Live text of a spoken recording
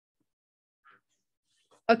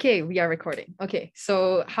Okay, we are recording. Okay,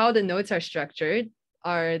 so how the notes are structured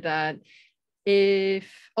are that if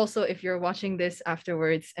you're watching this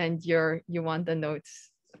afterwards and you want the notes,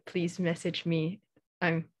 please message me.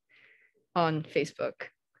 I'm on Facebook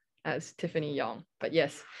as Tiffany Yong. But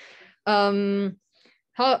yes, how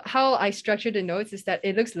I structure the notes is that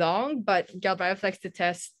it looks long, but Galbraith likes to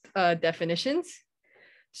test definitions.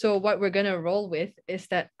 So what we're gonna roll with is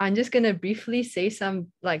that I'm just gonna briefly say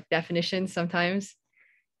some like definitions sometimes,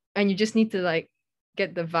 and you just need to like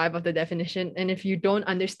get the vibe of the definition. And if you don't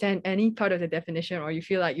understand any part of the definition, or you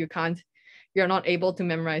feel like you're not able to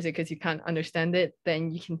memorize it because you can't understand it,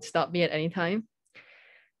 then you can stop me at any time.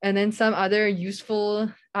 And then some other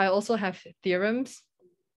useful, I also have theorems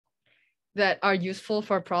that are useful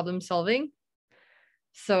for problem solving.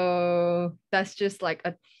 So that's just like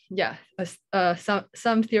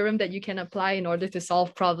some theorem that you can apply in order to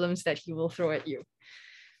solve problems that he will throw at you.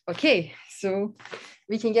 Okay, so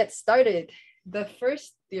we can get started. The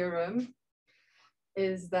first theorem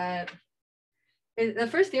is that the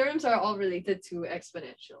first theorems are all related to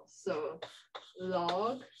exponentials. So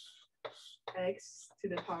log x to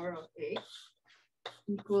the power of a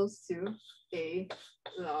equals to a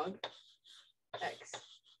log x.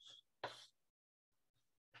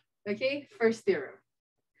 Okay, first theorem.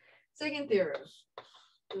 Second theorem,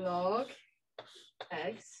 log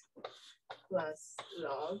x plus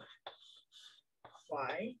log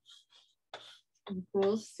y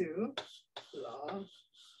equals to log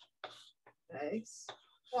x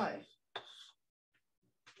y.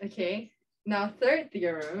 Okay, now third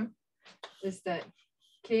theorem is that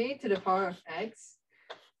k to the power of x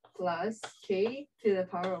plus k to the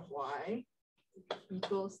power of y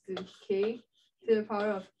equals to k to the power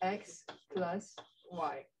of x plus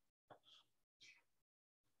y.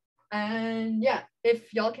 And yeah,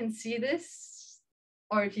 if y'all can see this,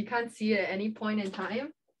 or if you can't see it at any point in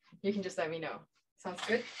time, you can just let me know. Sounds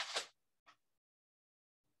good?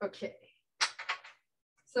 Okay.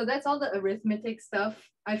 So that's all the arithmetic stuff.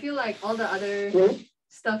 I feel like all the other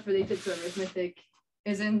stuff related to arithmetic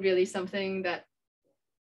isn't really something that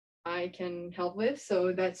I can help with.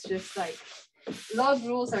 So that's just like, log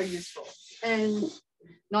rules are useful. And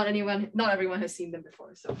not everyone has seen them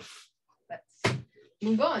before. So let's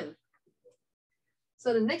move on.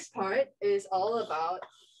 So the next part is all about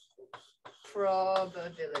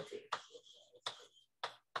probability.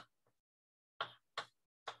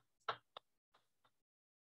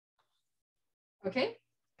 Okay.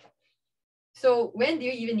 So when do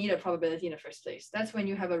you even need a probability in the first place? That's when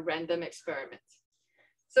you have a random experiment.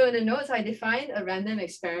 So in the notes, I defined a random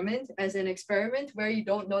experiment as an experiment where you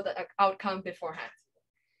don't know the outcome beforehand.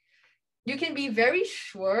 You can be very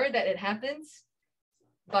sure that it happens,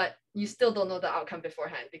 but you still don't know the outcome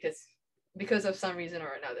beforehand because of some reason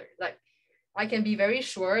or another. Like I can be very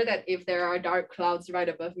sure that if there are dark clouds right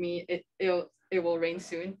above me, it will rain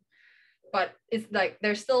soon. But it's like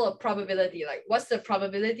there's still a probability. Like what's the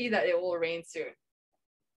probability that it will rain soon?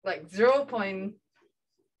 Like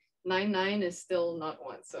 0.99 is still not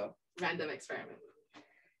 1. So random experiment.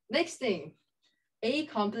 Next thing, A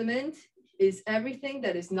complement is everything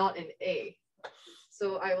that is not in A.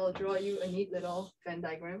 So I will draw you a neat little Venn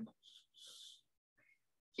diagram.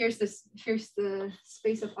 Here's the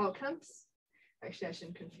space of outcomes. Actually, I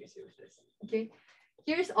shouldn't confuse you with this. Okay,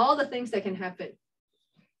 here's all the things that can happen.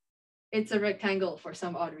 It's a rectangle for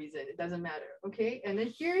some odd reason. It doesn't matter. Okay, and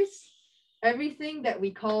then here's everything that we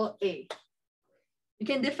call A. You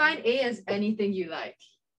can define A as anything you like.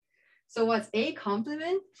 So what's A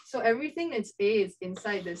complement? So everything that's A is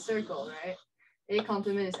inside this circle, right? A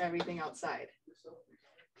complement is everything outside.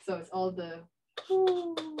 So it's all the,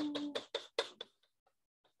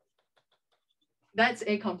 that's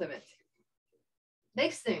A complement.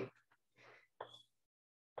 Next thing,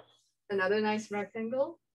 another nice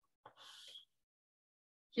rectangle.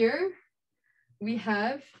 Here we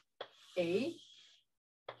have A,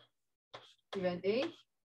 event A,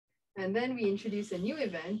 and then we introduce a new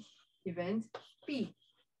event, event B.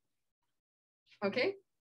 Okay?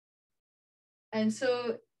 And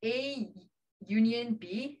so A union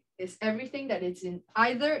B is everything that is in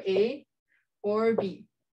either A or B.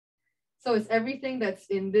 So it's everything that's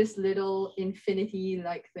in this little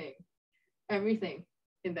infinity-like thing. Everything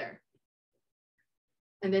in there.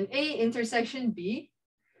 And then A intersection B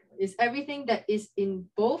is everything that is in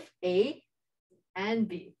both A and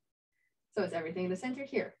B. So it's everything in the center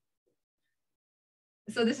here.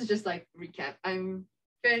 So this is just like recap. I'm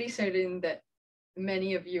fairly certain that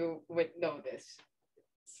many of you would know this.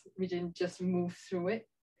 We didn't just move through it.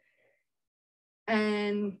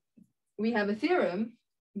 And we have a theorem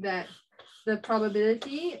that the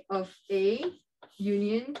probability of A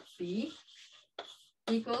union B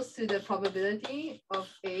equals to the probability of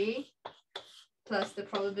A plus the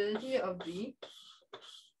probability of B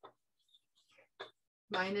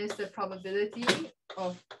minus the probability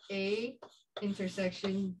of A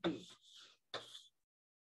intersection B.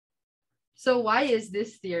 So why is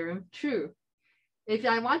this theorem true? If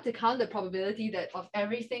I want to count the probability that of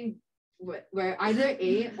everything where either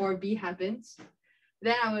A or B happens,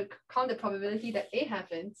 then I would count the probability that A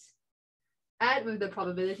happens, add with the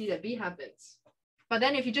probability that B happens. But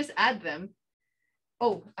then if you just add them,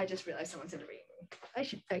 oh, I just realized someone's in the waiting room. I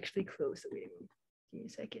should actually close the waiting room. Give me a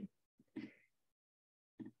second.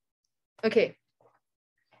 Okay.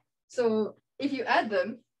 So if you add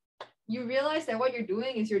them, you realize that what you're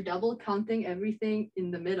doing is you're double counting everything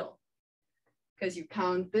in the middle. Because you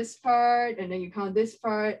count this part and then you count this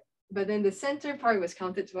part, but then the center part was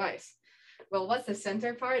counted twice. Well, what's the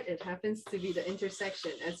center part? It happens to be the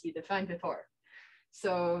intersection as we defined before.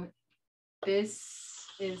 So this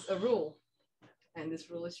is a rule, and this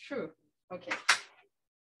rule is true. Okay.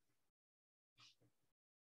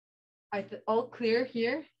 All clear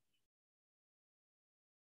here?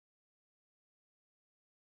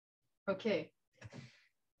 Okay.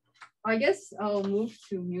 I guess I'll move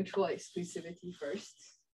to mutual exclusivity first.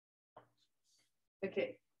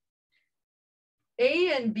 Okay.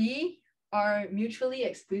 A and B are mutually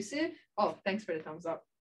exclusive. Oh, thanks for the thumbs up.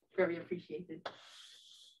 Very appreciated.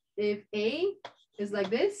 If A is like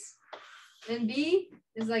this and B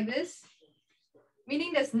is like this,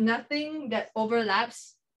 meaning there's nothing that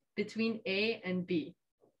overlaps between A and B.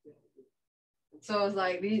 So it's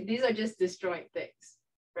like these are just disjoint things,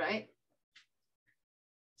 right?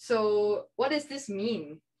 So what does this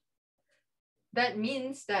mean? That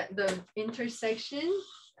means that the intersection,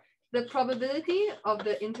 the probability of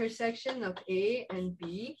the intersection of A and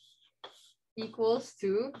B equals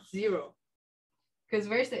to 0. Because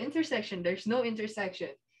where's the intersection? There's no intersection.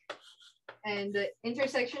 And the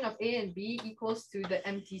intersection of A and B equals to the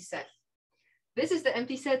empty set. This is the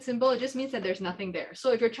empty set symbol. It just means that there's nothing there.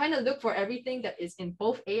 So if you're trying to look for everything that is in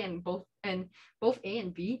both A and both A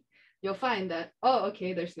and B, you'll find that, oh,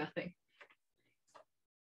 okay, there's nothing.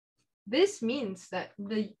 This means that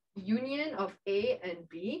the union of A and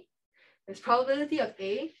B is probability of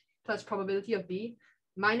A plus probability of B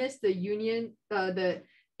minus the union, the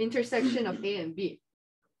intersection of A and B.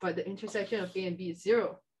 But the intersection of A and B is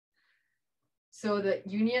 0. So the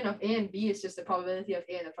union of A and B is just the probability of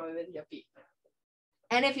A and the probability of B.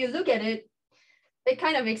 And if you look at it, it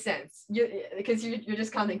kind of makes sense. Because you're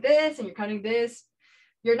just counting this and you're counting this.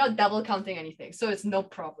 You're not double counting anything. So it's no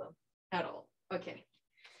problem at all. Okay.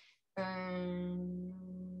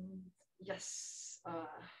 Yes.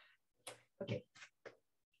 Okay.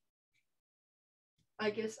 I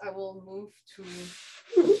guess I will move to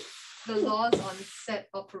the laws on set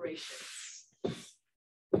operations.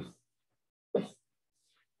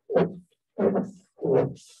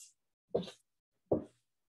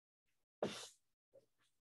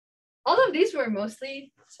 All of these were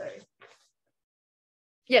mostly, sorry.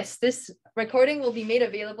 Yes, this recording will be made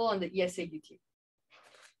available on the ESA YouTube.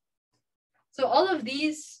 So all of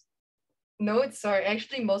these notes are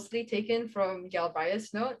actually mostly taken from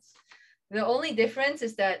Galbraith's notes. The only difference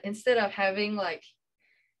is that instead of having like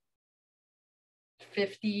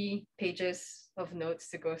 50 pages of notes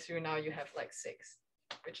to go through, now you have like 6,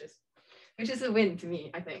 which is a win to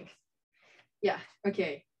me, I think. Yeah,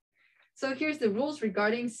 okay. So here's the rules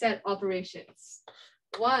regarding set operations.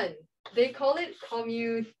 1, they call it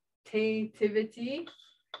commutativity.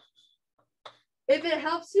 If it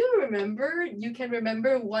helps you remember, you can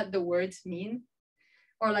remember what the words mean,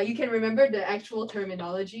 or like you can remember the actual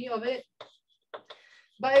terminology of it.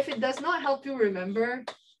 But if it does not help you remember,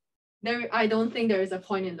 I don't think there is a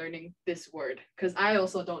point in learning this word, because I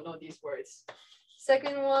also don't know these words.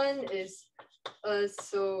 Second one is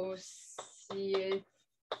associativity.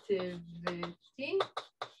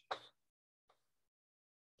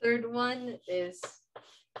 Third one is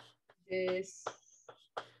distributivity.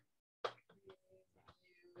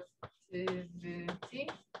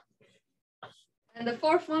 And the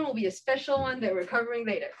fourth one will be a special one that we're covering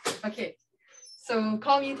later. Okay, so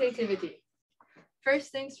commutativity.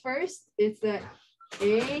 First things first, it's that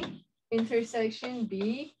A intersection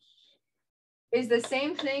B is the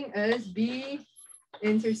same thing as B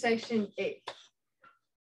intersection A.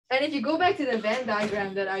 And if you go back to the Venn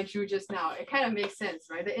diagram that I drew just now, it kind of makes sense,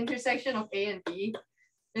 right? The intersection of A and B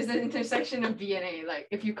is the intersection of B and A. Like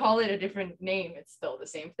if you call it a different name, it's still the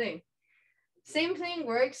same thing. Same thing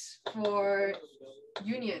works for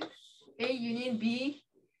union. A union B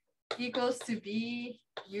equals to B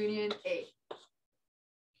union A.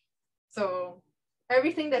 So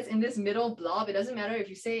everything that's in this middle blob, it doesn't matter if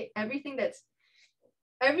you say everything that's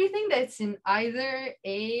in either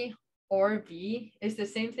A or B is the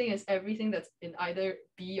same thing as everything that's in either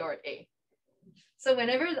B or A. So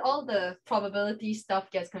whenever all the probability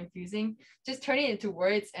stuff gets confusing, just turn it into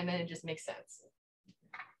words and then it just makes sense.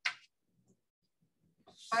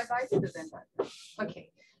 Bye-bye to the Venn diagram.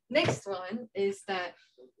 Okay, next one is that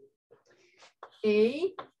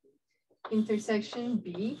A intersection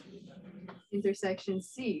B intersection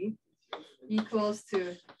C equals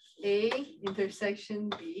to A intersection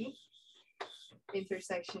B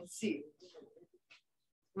intersection C,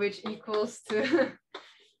 which equals to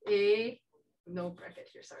A, no bracket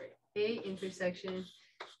here, sorry, A intersection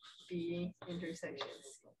B intersection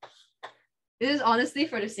C. This is honestly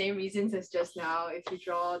for the same reasons as just now. If you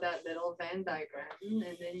draw that little Venn diagram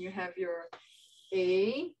and then you have your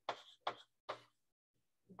A,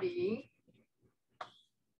 B,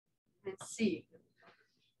 and C.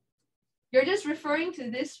 You're just referring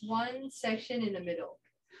to this one section in the middle.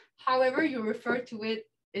 However you refer to it,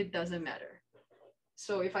 it doesn't matter.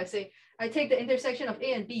 So if I say, I take the intersection of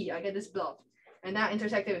A and B, I get this blob. And that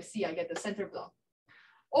intersected with C, I get the center blob.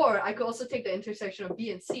 Or I could also take the intersection of B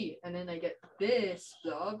and C, and then I get this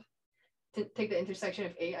blob. Take the intersection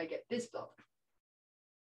of A, I get this blob.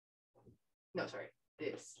 No, sorry,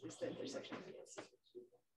 this is the intersection of B and C.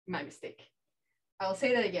 My mistake. I'll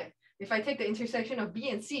say that again. If I take the intersection of B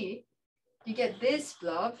and C, you get this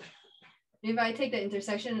blob. If I take the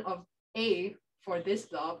intersection of A for this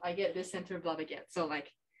blob, I get this center blob again. So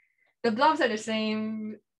like the blobs are the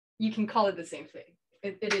same. You can call it the same thing.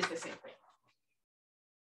 It is the same thing.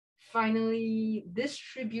 Finally,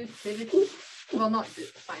 distributivity. Well, not this,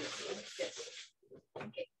 finally. Yes.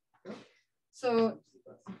 Okay. So,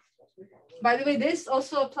 by the way, this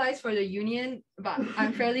also applies for the union, but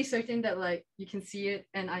I'm fairly certain that like you can see it,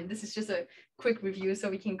 and this is just a quick review, so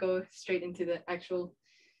we can go straight into the actual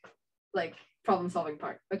like problem solving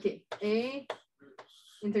part. Okay, A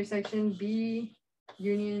intersection B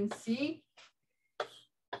union C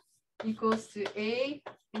equals to A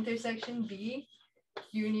intersection B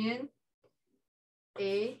union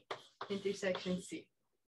A intersection C.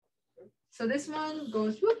 So this one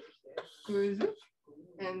goes whoop,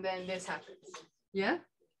 and then this happens. Yeah?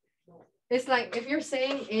 It's like if you're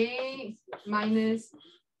saying A minus,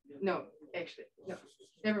 no, actually, no,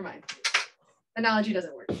 never mind. Analogy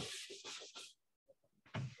doesn't work.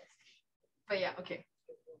 But yeah, okay.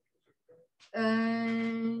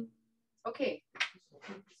 Okay.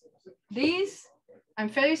 These, I'm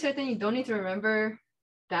fairly certain you don't need to remember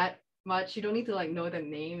that much. You don't need to like know the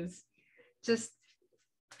names. Just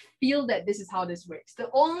feel that this is how this works. The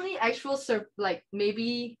only actual like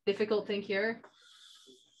maybe difficult thing here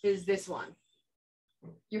is this one.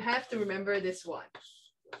 You have to remember this one.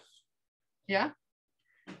 Yeah?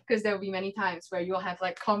 Because there will be many times where you'll have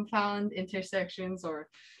like compound intersections or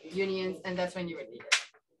unions, and that's when you would need it.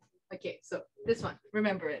 Okay, so this one,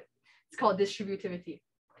 remember it. It's called distributivity,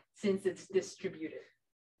 since it's distributed.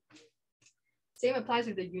 Same applies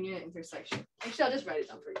with the union and intersection. Actually, I'll just write it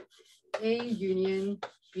down for you. A union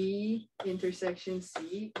B intersection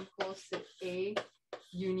C equals to A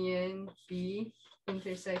union B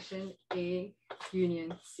intersection A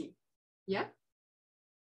union C. Yeah?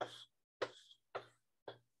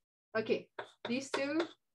 Okay, these two,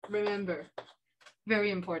 remember, very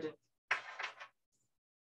important.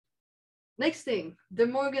 Next thing, De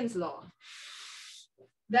Morgan's law.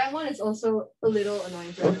 That one is also a little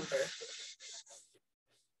annoying to remember.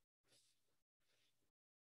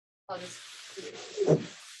 I'll just do it.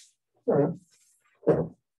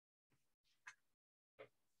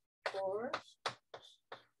 For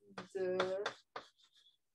the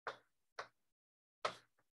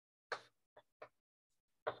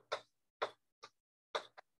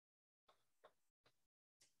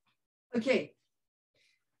okay,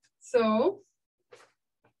 so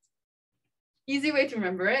easy way to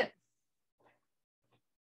remember it.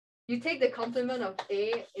 You take the complement of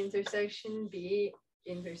A intersection B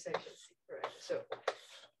intersection C, right? So,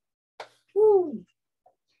 woo.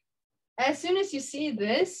 As soon as you see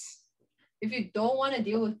this, if you don't want to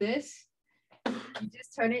deal with this, you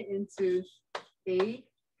just turn it into A.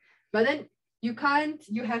 But then you can't.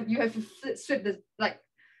 You have to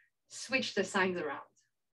switch the signs around.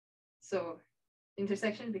 So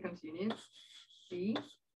intersection becomes union B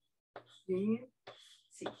union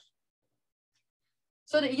C.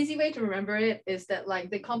 So the easy way to remember it is that like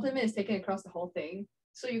the complement is taken across the whole thing.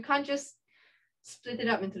 So you can't just split it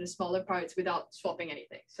up into the smaller parts without swapping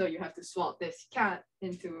anything. So you have to swap this cat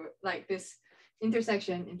into like this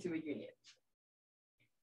intersection into a union.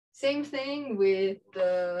 Same thing with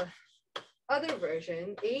the other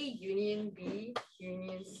version, A union B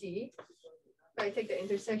union C, if I take the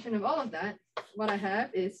intersection of all of that, what I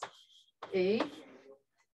have is A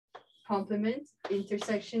complement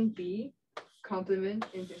intersection B complement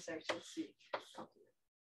intersection C. Complement.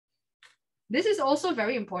 This is also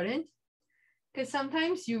very important because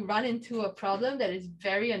sometimes you run into a problem that is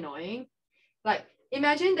very annoying. Like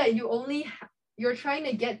imagine that you're trying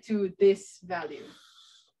to get to this value,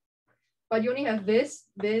 but you only have this,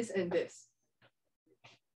 this, and this.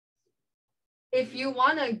 If you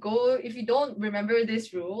don't remember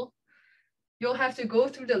this rule, you'll have to go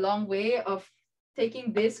through the long way of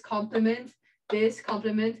taking this complement, this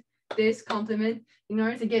complement, this complement in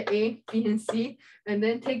order to get A, B, and C, and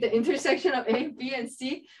then take the intersection of A, B, and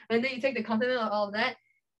C, and then you take the complement of all of that.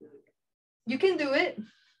 You can do it,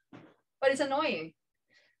 but it's annoying.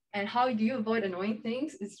 And how do you avoid annoying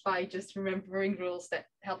things? Is by just remembering rules that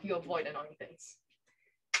help you avoid annoying things.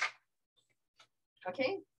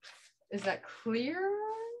 Okay, is that clear?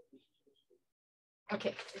 Okay,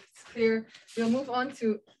 if it's clear, we'll move on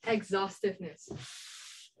to exhaustiveness.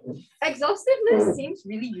 Exhaustiveness seems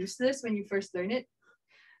really useless when you first learn it,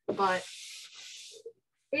 but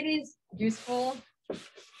it is useful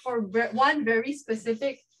for one very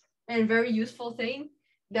specific and very useful thing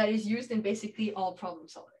that is used in basically all problem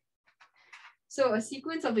solving. So a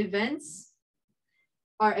sequence of events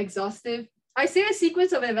are exhaustive. I say a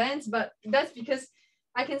sequence of events, but that's because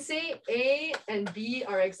I can say A and B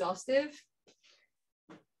are exhaustive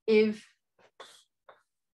if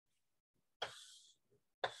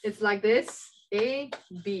it's like this, A,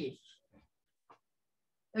 B.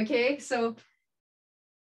 Okay, so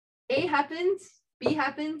A happens, B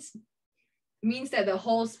happens, means that the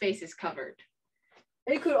whole space is covered.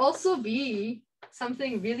 It could also be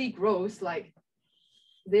something really gross, like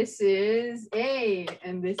this is A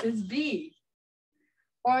and this is B.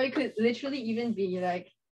 Or it could literally even be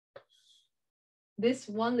like this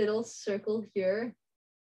one little circle here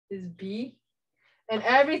is B and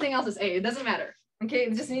everything else is A. It doesn't matter. Okay,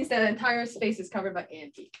 it just means that the entire space is covered by A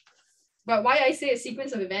and B. But why I say a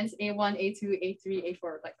sequence of events A1, A2, A3,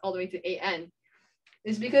 A4, like all the way to AN,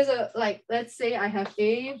 is because of, like, let's say I have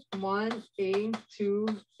A1,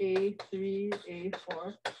 A2, A3,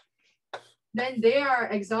 A4. Then they are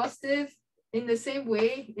exhaustive in the same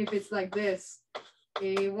way if it's like this.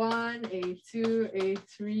 A1, A2,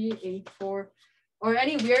 A3, A4, or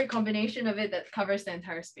any weird combination of it that covers the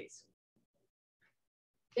entire space.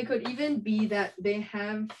 It could even be that they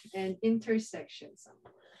have an intersection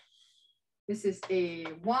somewhere. This is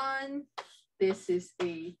A1, this is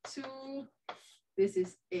A2, this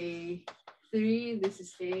is A3, this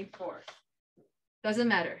is A4. Doesn't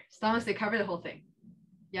matter, as long as they cover the whole thing.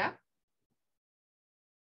 Yeah?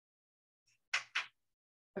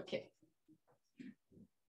 Okay.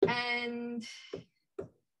 And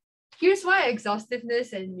here's why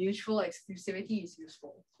exhaustiveness and mutual exclusivity is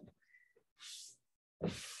useful.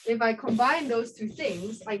 If I combine those two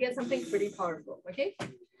things, I get something pretty powerful, okay?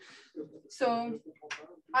 So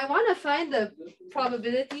I want to find the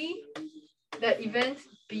probability that event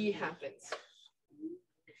B happens.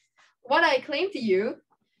 What I claim to you,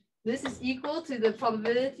 this is equal to the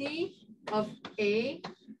probability of A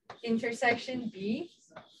intersection B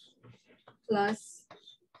plus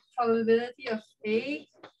probability of A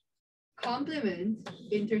complement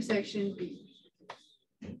intersection B.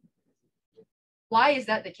 Why is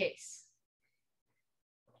that the case?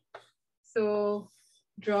 So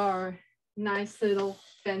draw our nice little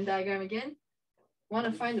Venn diagram again. Want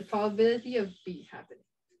to find the probability of B happening.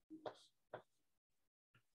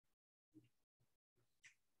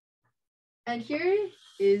 And here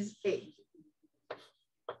is A.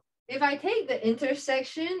 If I take the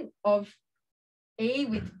intersection of A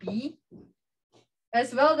with B,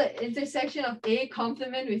 as well the intersection of A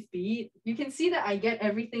complement with B, you can see that I get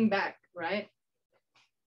everything back, right?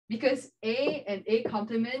 Because A and A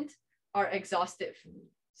complement are exhaustive.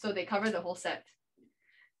 So they cover the whole set.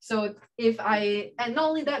 So and not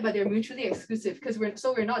only that, but they're mutually exclusive because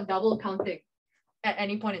we're not double counting at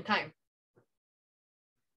any point in time.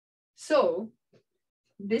 So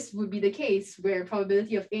this would be the case where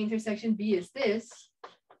probability of A intersection B is this.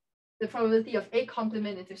 The probability of A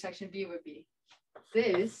complement intersection B would be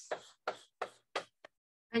this.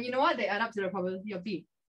 And you know what? They add up to the probability of B.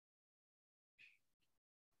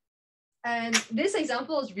 And this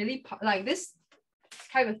example is really, like this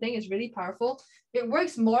type of thing is really powerful. It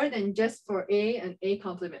works more than just for A and A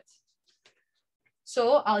complement.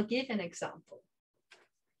 So I'll give an example.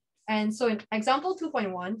 And so in example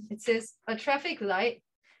 2.1, it says a traffic light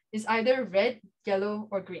is either red, yellow,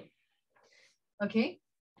 or green. Okay,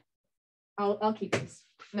 I'll keep this.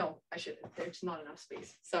 No, I shouldn't. There's not enough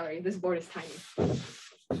space. Sorry, this board is tiny.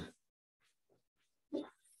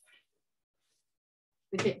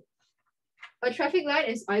 Okay. A traffic light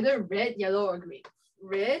is either red, yellow, or green.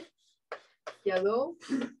 Red, yellow,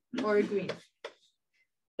 or green.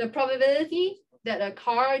 The probability that a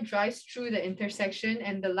car drives through the intersection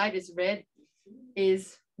and the light is red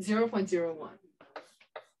is 0.01.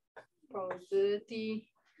 Probability.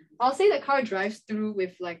 I'll say the car drives through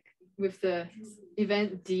with the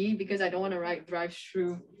event D because I don't want to write drives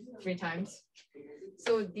through 3 times.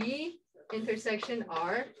 So D intersection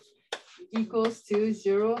R equals to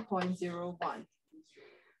 0.01.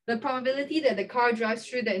 The probability that the car drives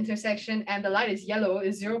through the intersection and the light is yellow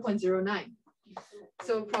is 0.09.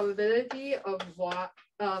 So probability of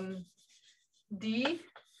D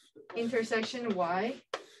intersection Y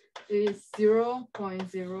is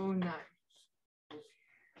 0.09.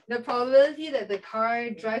 The probability that the car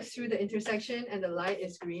drives through the intersection and the light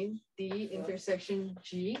is green, D intersection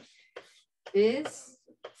G, is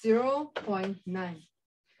 0.9.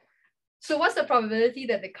 So what's the probability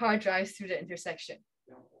that the car drives through the intersection?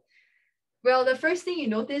 Well, the first thing you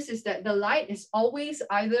notice is that the light is always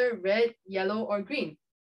either red, yellow, or green.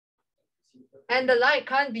 And the light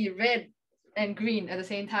can't be red and green at the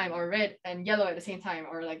same time, or red and yellow at the same time,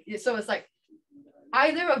 or like, so it's like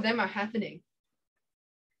either of them are happening.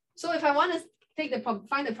 So if I want to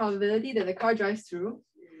find the probability that the car drives through,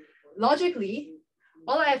 logically,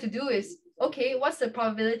 all I have to do is, okay, what's the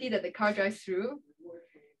probability that the car drives through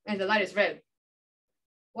and the light is red?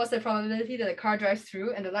 What's the probability that the car drives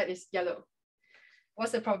through and the light is yellow?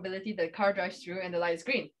 What's the probability that the car drives through and the light is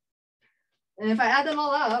green? And if I add them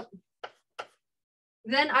all up,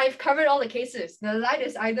 then I've covered all the cases. The light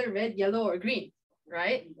is either red, yellow, or green,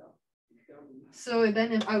 right? So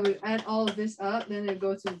then if I would add all of this up, then it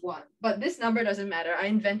goes to 1. But this number doesn't matter. I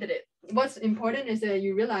invented it. What's important is that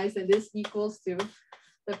you realize that this equals to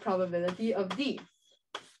the probability of D.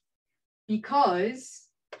 Because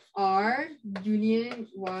R union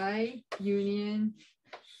Y union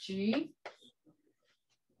G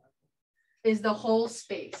is the whole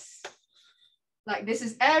space. Like this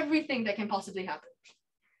is everything that can possibly happen.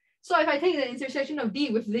 So if I take the intersection of D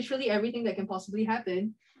with literally everything that can possibly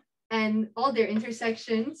happen, and all their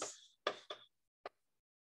intersections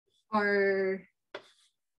are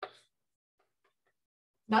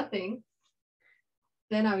nothing,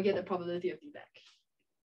 then I would get the probability of D back.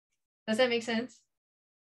 Does that make sense?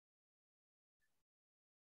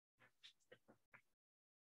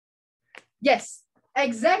 Yes,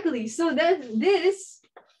 exactly. So then this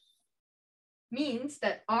means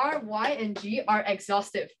that R, Y, and G are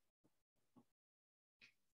exhaustive.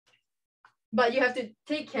 But you have to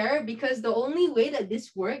take care because the only way that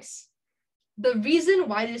this works, the reason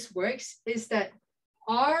why this works is that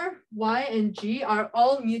R, Y, and G are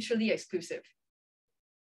all mutually exclusive.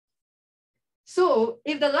 So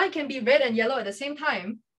if the light can be red and yellow at the same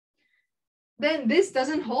time, then this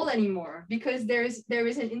doesn't hold anymore because there is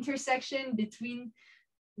an intersection between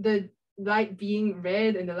the light being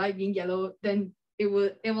red and the light being yellow, then it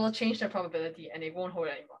will change the probability and it won't hold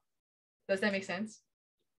anymore. Does that make sense?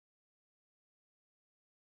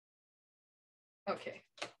 Okay.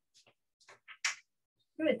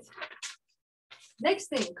 Good. Next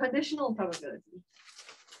thing, conditional probability.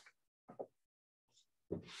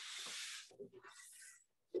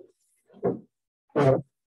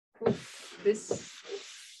 This,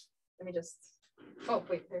 let me just, oh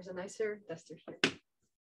wait, there's a nicer duster here.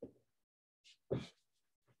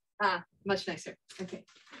 Ah, much nicer, okay.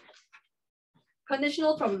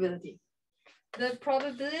 Conditional probability. The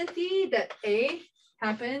probability that A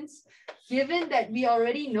happens, given that we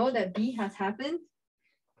already know that B has happened,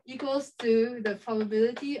 equals to the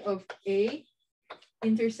probability of A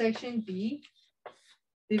intersection B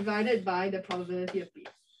divided by the probability of B.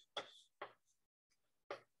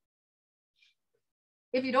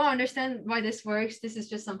 If you don't understand why this works, this is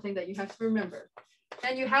just something that you have to remember.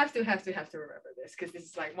 And you have to remember this because this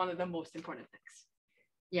is like one of the most important things.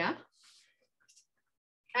 Yeah?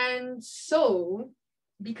 And so,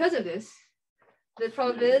 because of this, the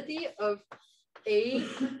probability of A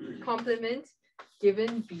complement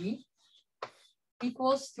given B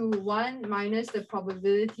equals to 1 minus the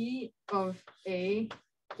probability of A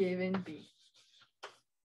given B.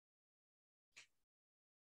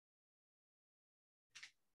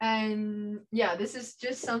 And yeah, this is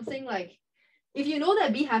just something like, if you know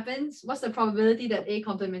that B happens, what's the probability that A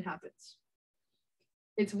complement happens?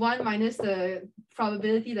 It's 1 minus the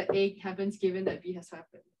probability that A happens given that B has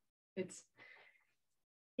happened.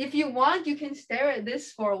 If you want, you can stare at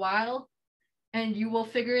this for a while and you will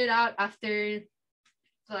figure it out after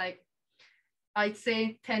like I'd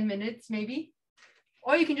say 10 minutes maybe,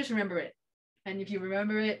 or you can just remember it. And if you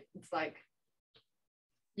remember it, it's like,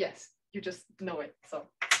 yes, you just know it, so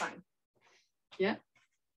fine. Yeah,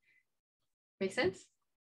 make sense?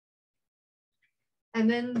 And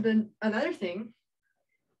then another thing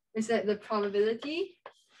is that the probability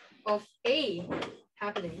of A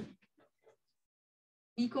happening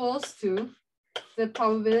equals to the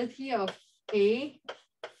probability of A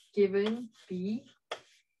given B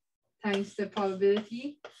times the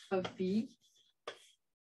probability of B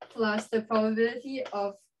plus the probability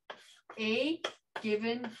of A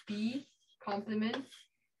given B complement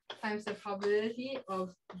times the probability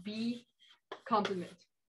of B complement.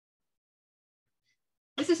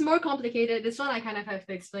 This is more complicated. This one I kind of have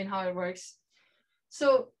to explain how it works.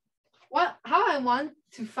 So how I want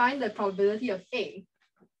to find the probability of A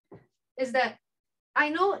is that I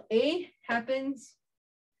know A happens,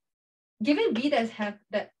 given B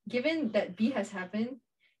given that B has happened,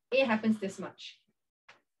 A happens this much.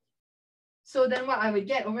 So then what I would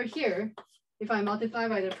get over here, if I multiply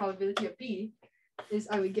by the probability of B, is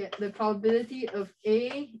I would get the probability of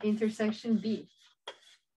A intersection B.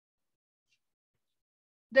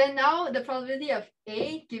 Then now the probability of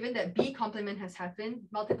A, given that B complement has happened,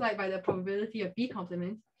 multiplied by the probability of B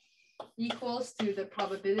complement, equals to the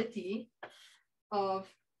probability of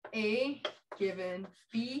A given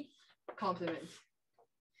B complement.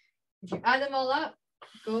 If you add them all up,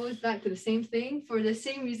 it goes back to the same thing for the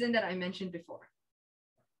same reason that I mentioned before.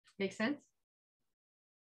 Make sense?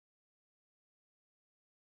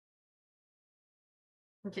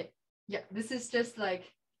 Okay, yeah, this is just like,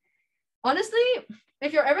 honestly,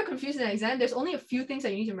 if you're ever confused in an exam, there's only a few things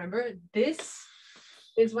that you need to remember. This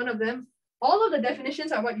is one of them. All of the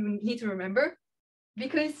definitions are what you need to remember,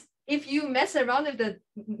 because if you mess around with the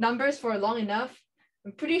numbers for long enough,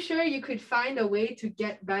 I'm pretty sure you could find a way to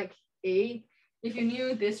get back A. If you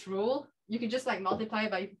knew this rule, you could just like multiply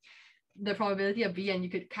by the probability of B and you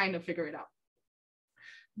could kind of figure it out.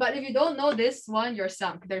 But if you don't know this one, you're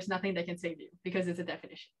sunk. There's nothing that can save you because it's a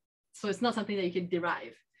definition. So it's not something that you can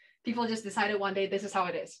derive. People just decided one day, this is how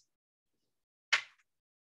it is.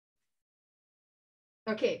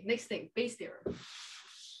 Okay, next thing, Bayes' theorem.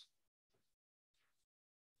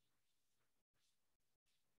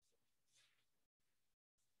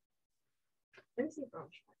 Let me see if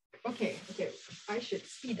I'm okay, I should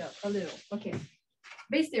speed up a little. Okay,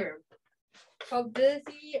 Bayes' theorem.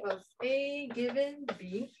 Probability of A given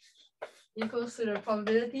B equals to the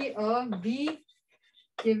probability of B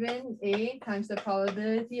given A times the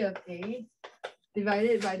probability of A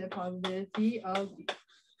divided by the probability of B.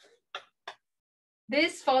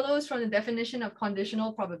 This follows from the definition of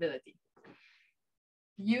conditional probability.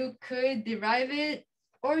 You could derive it,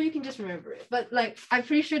 or you can just remember it. But like, I'm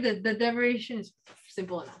pretty sure that the derivation is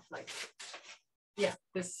simple enough. Like, yeah,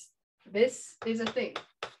 this is a thing.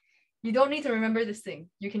 You don't need to remember this thing.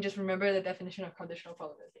 You can just remember the definition of conditional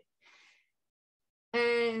probability.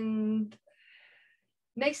 And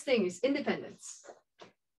next thing is independence.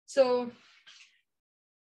 So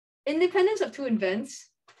independence of two events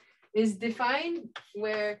is defined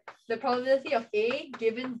where the probability of A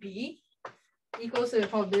given B equals to the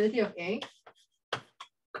probability of A,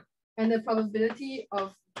 and the probability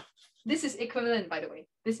of, this is equivalent, by the way.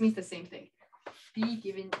 This means the same thing. B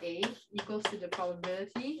given A equals to the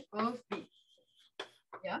probability of B.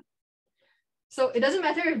 Yeah. So it doesn't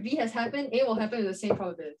matter if B has happened, A will happen with the same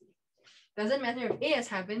probability. Doesn't matter if A has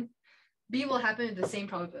happened, B will happen with the same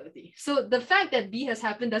probability. So the fact that B has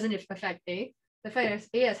happened doesn't affect A. The fact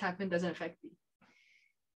that A has happened doesn't affect B.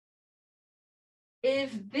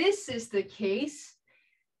 If this is the case,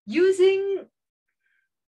 using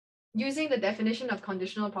the definition of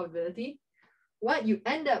conditional probability, what you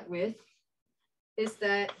end up with is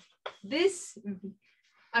that this,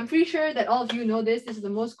 I'm pretty sure that all of you know this is the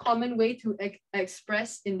most common way to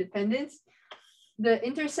express independence. The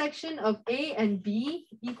intersection of A and B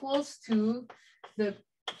equals to the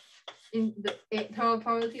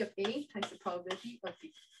probability of A times the probability of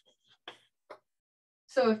B.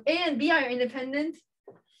 So if A and B are independent,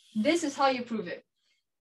 this is how you prove it.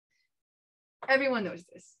 Everyone knows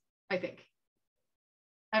this, I think.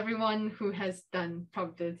 Everyone who has done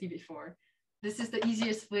probability before. This is the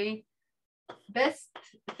easiest way, best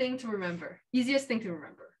thing to remember, easiest thing to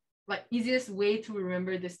remember. Like easiest way to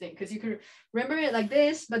remember this thing, because you could remember it like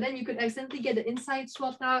this, but then you could accidentally get the inside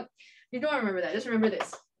swapped out. You don't remember that, just remember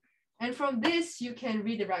this. And from this, you can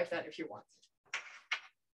rederive that if you want.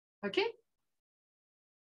 Okay?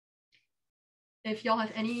 If y'all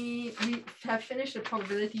have any, we have finished the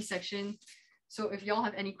probability section. So if y'all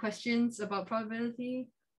have any questions about probability,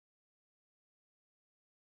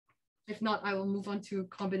 If not, I will move on to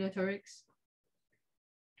combinatorics.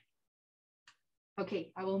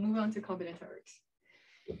 Okay, I will move on to combinatorics.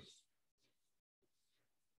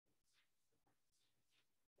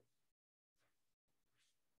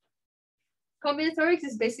 Combinatorics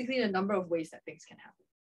is basically the number of ways that things can happen.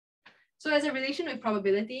 So as a relation with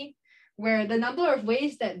probability, where the number of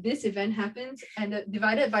ways that this event happens and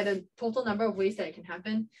divided by the total number of ways that it can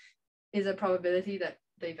happen is a probability that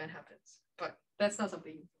the event happens. But that's not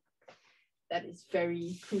something that is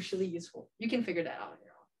very crucially useful. You can figure that out on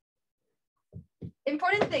your own.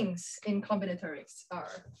 Important things in combinatorics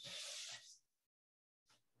are,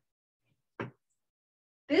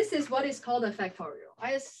 this is what is called a factorial.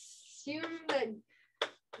 I assume that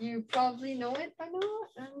you probably know it by now.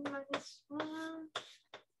 N minus 1.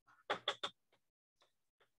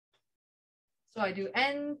 So I do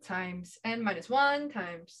n times n minus 1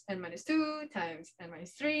 times n minus 2 times n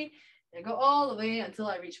minus 3. And I go all the way until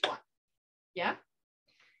I reach 1. Yeah?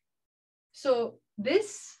 So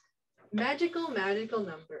this magical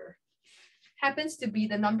number happens to be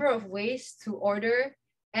the number of ways to order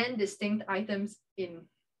n distinct items in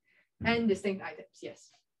n distinct items, yes.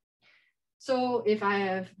 So if I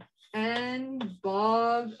have Anne,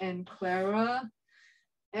 Bob, and Clara,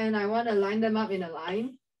 and I want to line them up in a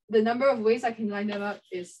line, the number of ways I can line them up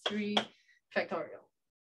is 3 factorial.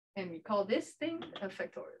 And we call this thing a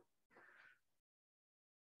factorial.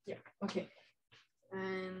 Yeah, okay.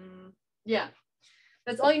 And yeah,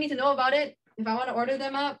 that's all you need to know about it. If I want to order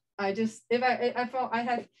them up, I just, if I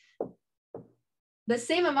have the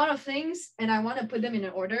same amount of things and I want to put them in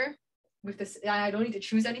an order with this, I don't need to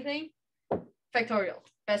choose anything. Factorial,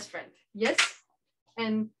 best friend, yes.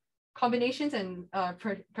 And combinations and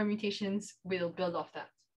permutations will build off that.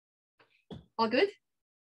 All good?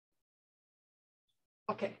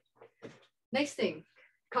 Okay. Next thing,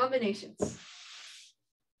 combinations.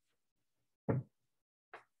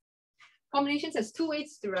 Combinations has 2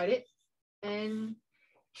 ways to write it, and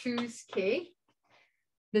choose K.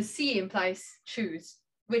 The C implies choose,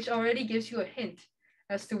 which already gives you a hint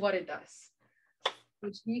as to what it does,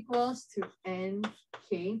 which equals to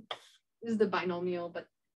NK. This is the binomial, but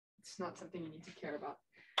it's not something you need to care about.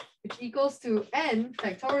 Which equals to n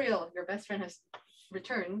factorial, your best friend has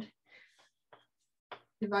returned,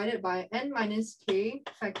 divided by n minus k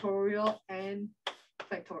factorial n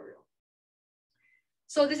factorial.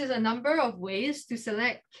 So this is a number of ways to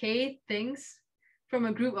select k things from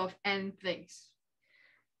a group of n things.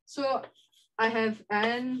 So I have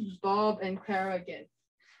Anne, Bob, and Clara again.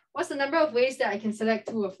 What's the number of ways that I can select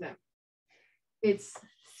 2 of them? It's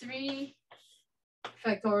 3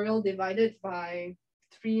 factorial divided by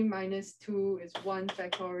 3 minus 2 is 1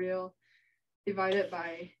 factorial divided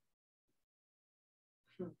by,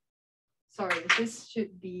 sorry, this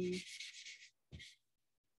should be,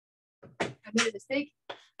 I made a mistake.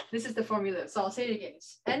 This is the formula, so I'll say it again.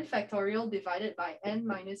 It's n factorial divided by n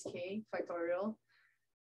minus k factorial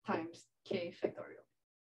times k factorial.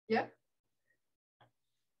 Yeah?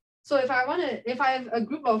 So if I have a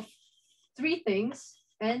group of 3 things,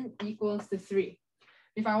 n equals to 3.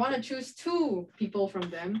 If I want to choose 2 people from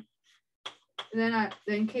them,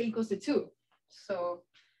 then k equals to 2. So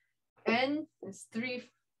n is 3,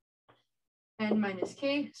 n minus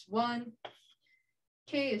k is 1,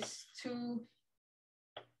 k is 2.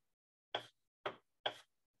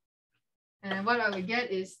 And what I would get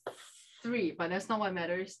is 3, but that's not what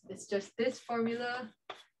matters. It's just this formula.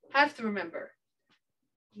 Have to remember.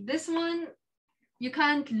 This one, you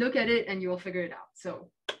can't look at it and you will figure it out. So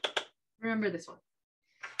remember this one.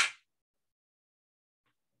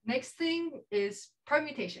 Next thing is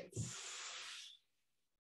permutations.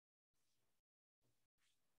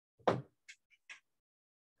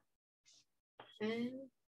 And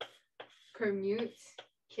permute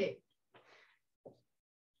k.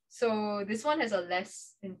 So this one has a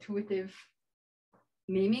less intuitive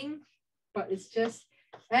naming, but it's just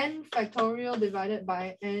n factorial divided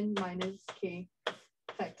by n minus k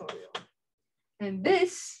factorial. And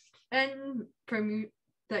this n permute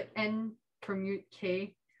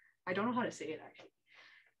k, I don't know how to say it actually,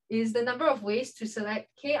 is the number of ways to select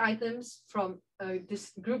k items from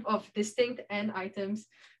this group of distinct n items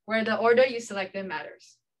where the order you select them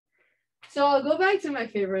matters. So I'll go back to my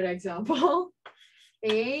favorite example.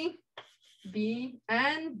 A, B,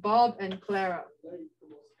 and Bob and Clara.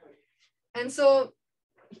 And so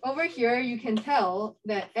over here, you can tell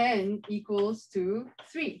that n equals to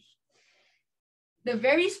 3. The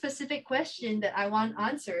very specific question that I want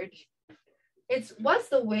answered, it's what's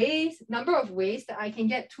the number of ways that I can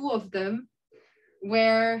get 2 of them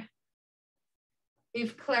where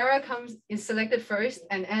if Clara is selected first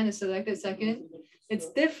and n is selected second, It's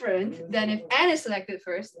different than if Anne is selected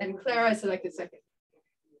first and Clara is selected second.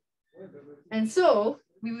 And so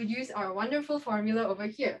we would use our wonderful formula over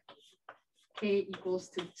here. K equals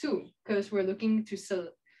to 2, because we're looking to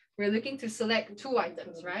select 2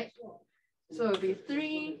 items, right? So it'll be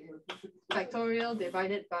 3 factorial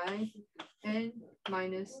divided by n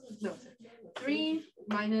minus, no, 3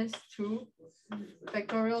 minus 2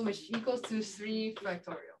 factorial, which equals to 3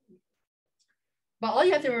 factorial. But all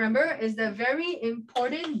you have to remember is the very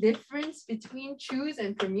important difference between choose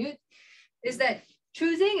and permute is that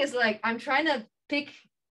choosing is like, I'm trying to pick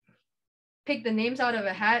the names out of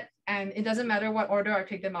a hat, and it doesn't matter what order I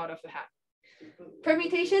pick them out of the hat.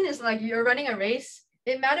 Permutation is like you're running a race.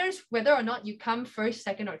 It matters whether or not you come first,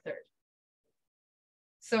 second, or third.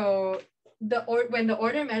 So when the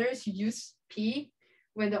order matters, you use P.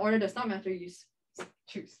 When the order does not matter, you use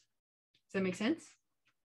choose. Does that make sense?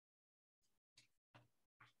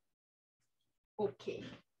 Okay.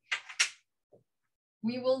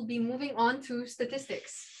 We will be moving on to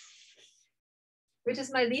statistics, which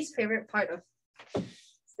is my least favorite part of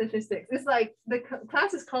statistics. It's like the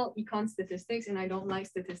class is called Econ Statistics, and I don't like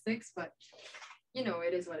statistics, but you know,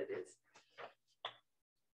 it is what it is.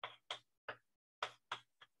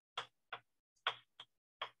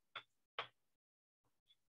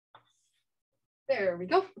 There we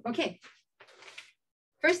go. Okay.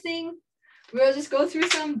 First thing, we'll just go through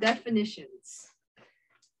some definitions.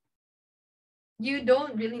 You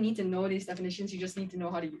don't really need to know these definitions, you just need to know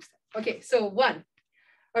how to use them. Okay, so 1,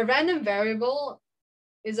 a random variable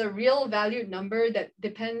is a real valued number that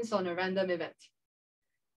depends on a random event.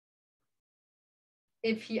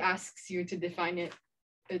 If he asks you to define it,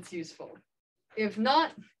 it's useful. If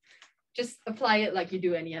not, just apply it like you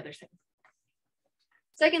do any other thing.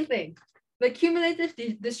 Second thing, the cumulative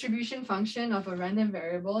distribution function of a random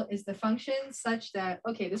variable is the function such that,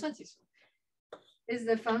 okay, this one's useful. Is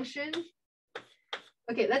the function,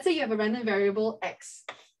 okay, let's say you have a random variable x.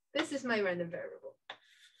 This is my random variable.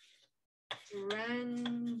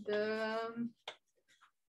 Random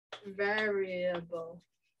variable.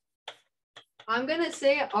 I'm gonna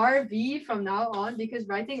say RV from now on because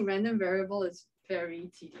writing random variable is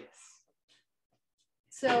very tedious.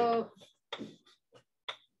 So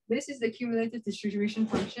this is the cumulative distribution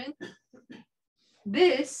function.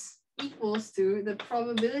 This equals to the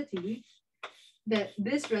probability that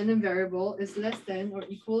this random variable is less than or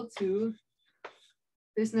equal to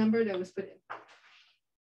this number that was put in.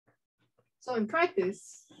 So in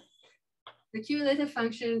practice, the cumulative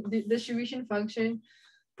function, the distribution function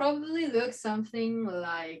probably looks something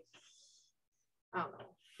like, I don't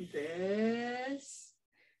know, this.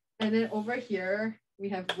 And then over here, we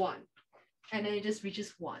have 1. And then it just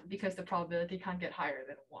reaches 1 because the probability can't get higher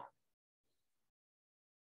than 1.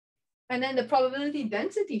 And then the probability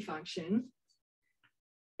density function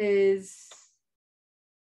is,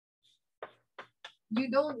 you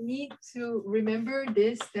don't need to remember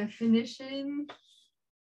this definition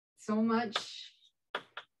so much.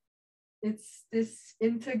 It's this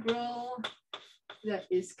integral that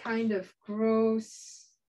is kind of gross.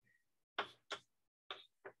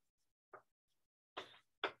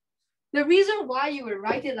 The reason why you would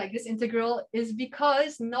write it like this integral is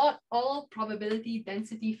because not all probability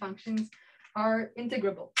density functions are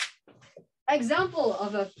integrable. Example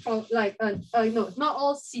of a, no, not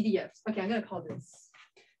all CDFs. Okay, I'm gonna call this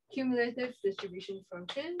cumulative distribution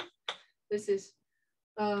function. This is,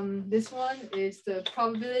 this one is the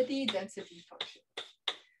probability density function.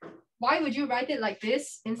 Why would you write it like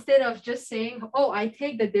this instead of just saying, oh, I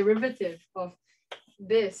take the derivative of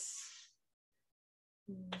this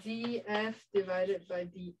df divided by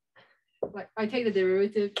d, like I take the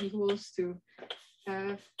derivative equals to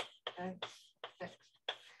f x x.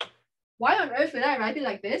 Why on earth would I write it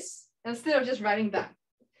like this instead of just writing that?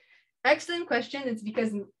 Excellent question. It's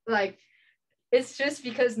because it's just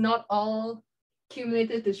because not all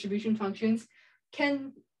cumulative distribution functions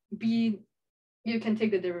can be, you can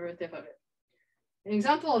take the derivative of it. An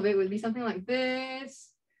example of it would be something like this,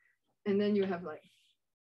 and then you have like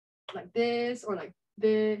this, or like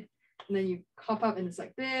this, and then you hop up and it's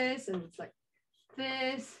like this, and it's like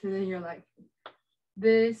this, and then you're like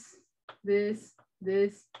this, this,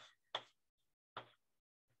 this.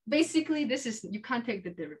 Basically, this is, you can't take the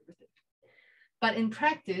derivative. But in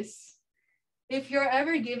practice, if you're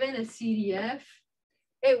ever given a CDF,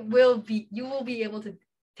 it will be, you will be able to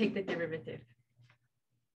take the derivative.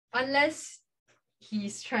 Unless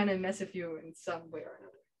he's trying to mess with you in some way or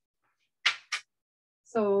another.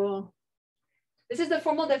 So this is the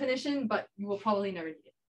formal definition, but you will probably never need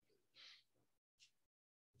it.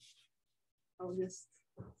 I'll just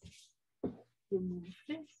remove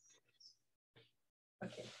this.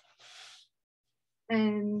 Okay.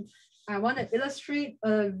 And I want to illustrate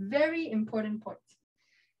a very important point.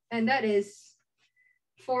 And that is,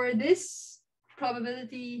 for this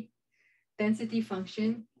probability density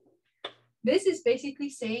function, this is basically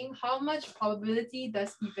saying how much probability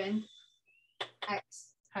does event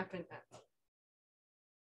X happen at.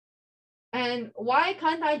 And why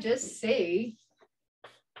can't I just say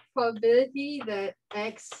probability that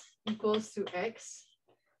X equals to X,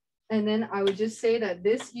 and then I would just say that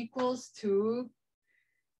this equals to,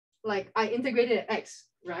 like, I integrated at X,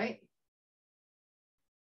 right?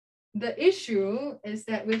 The issue is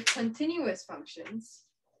that with continuous functions,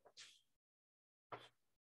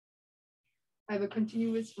 I have a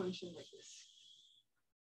continuous function like this.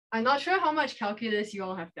 I'm not sure how much calculus you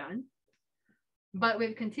all have done, but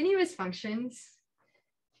with continuous functions,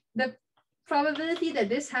 the probability that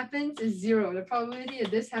this happens is 0. The probability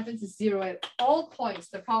that this happens is 0 at all points.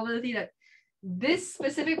 The probability that this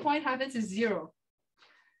specific point happens is 0.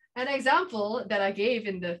 An example that I gave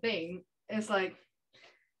in the thing is like,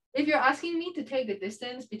 if you're asking me to take the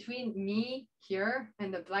distance between me here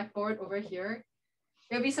and the blackboard over here,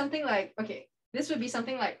 it'll be something like, okay, this would be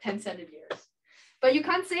something like 10 centimeters. But you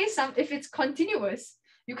can't say if it's continuous,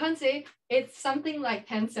 you can't say it's something like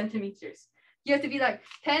 10 centimeters. You have to be like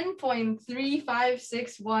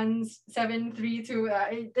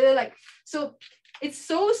 10.3561732. Like, so it's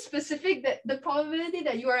so specific that the probability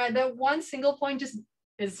that you are at that one single point just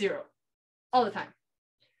is 0 all the time,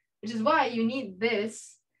 which is why you need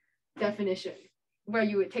this definition where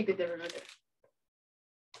you would take the derivative.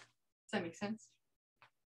 Does that make sense?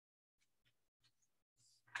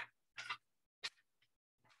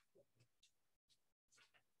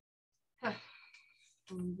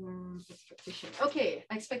 Expectation. Okay,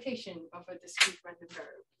 expectation of a discrete random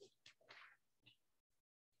variable.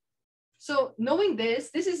 So knowing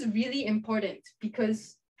this is really important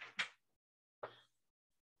because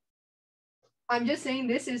I'm just saying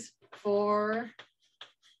this is for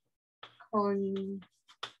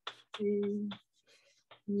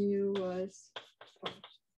continuous function.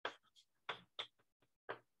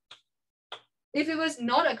 If it was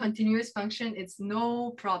not a continuous function, it's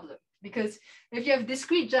no problem. Because if you have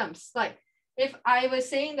discrete jumps, like if I was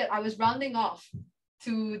saying that I was rounding off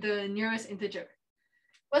to the nearest integer,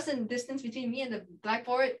 what's the distance between me and the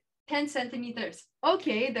blackboard? 10 centimeters.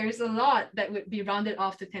 Okay, there's a lot that would be rounded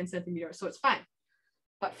off to 10 centimeters, so it's fine.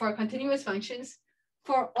 But for continuous functions,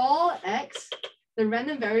 for all X, the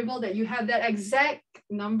random variable that you have that exact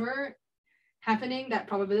number happening, that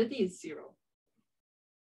probability is 0.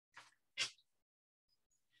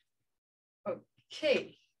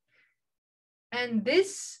 Okay. And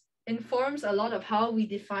this informs a lot of how we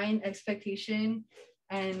define expectation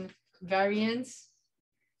and variance.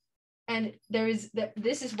 And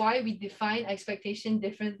this is why we define expectation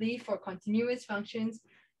differently for continuous functions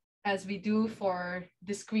as we do for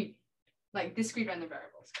discrete random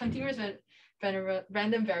variables. Continuous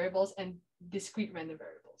random variables and discrete random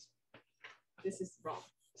variables. This is wrong,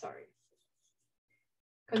 sorry.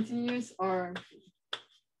 Continuous are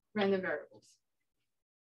random variables.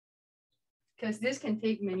 Because this can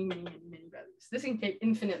take many values. This can take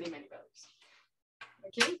infinitely many values.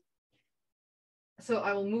 Okay? So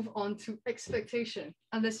I will move on to expectation,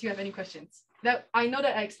 unless you have any questions. I know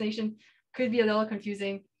that explanation could be a little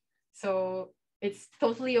confusing, so it's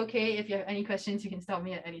totally okay. If you have any questions, you can stop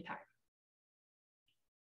me at any time.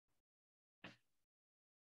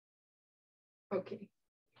 Okay.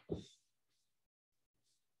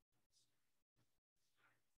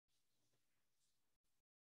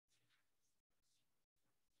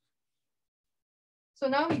 So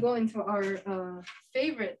now we go into our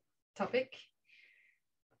favorite topic,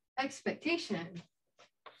 expectation.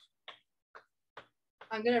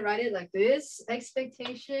 I'm gonna write it like this,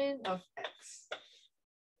 expectation of X,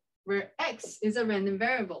 where X is a random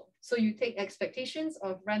variable. So you take expectations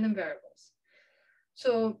of random variables.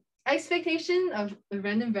 So expectation of a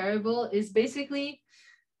random variable is basically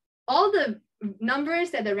all the numbers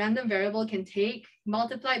that the random variable can take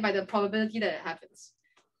multiplied by the probability that it happens.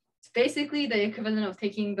 It's basically the equivalent of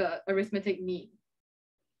taking the arithmetic mean.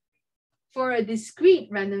 For a discrete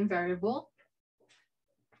random variable,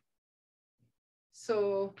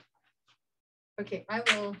 so, okay, I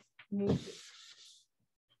will move this.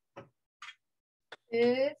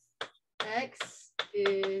 If X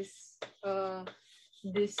is a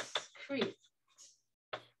discrete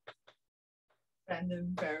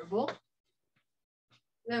random variable,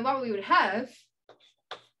 then what we would have,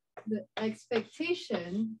 the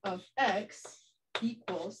expectation of X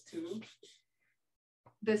equals to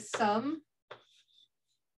the sum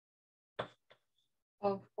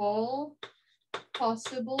of all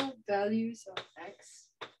possible values of x.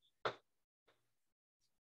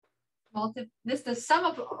 This is the sum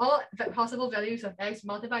of all possible values of x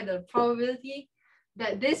multiplied by the probability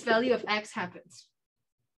that this value of x happens.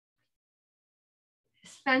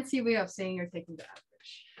 It's a fancy way of saying you're taking the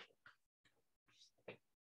average.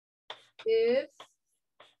 If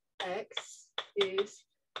x is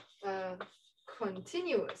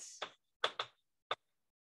continuous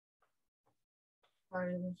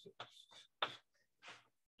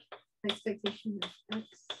expectation of x.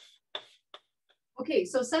 Okay,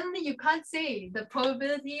 so suddenly you can't say the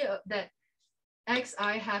probability that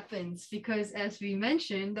xi happens, because as we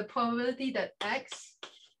mentioned, the probability that x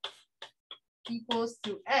equals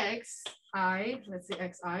to xi, let's say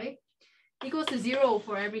xi, equals to 0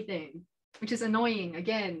 for everything, which is annoying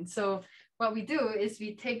again. So what we do is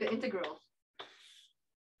we take the integral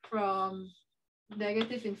from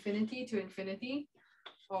negative infinity to infinity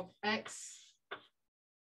of x.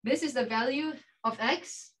 This is the value of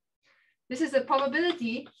x. This is the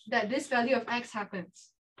probability that this value of x happens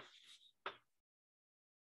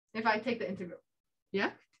if I take the integral.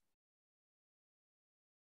 Yeah?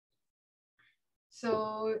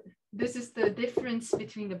 So this is the difference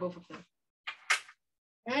between the both of them.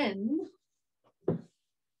 And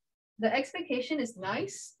the expectation is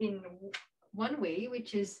nice in one way,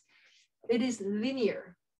 which is it is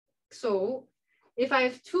linear. So if I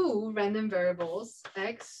have two random variables,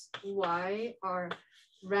 x, y are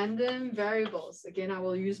random variables. Again, I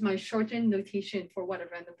will use my shortened notation for what a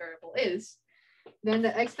random variable is. Then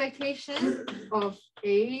the expectation of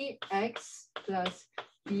ax plus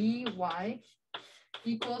by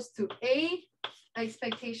equals to a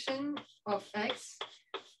expectation of x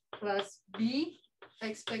plus b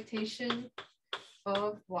expectation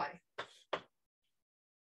of y.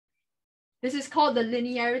 This is called the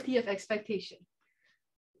linearity of expectation.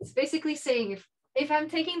 It's basically saying if I'm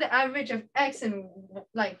taking the average of x and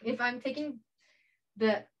like if I'm taking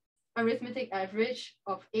the arithmetic average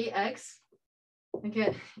of ax,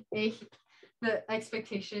 again, the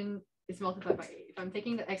expectation is multiplied by a. If I'm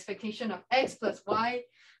taking the expectation of x plus y,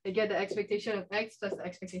 I get the expectation of x plus the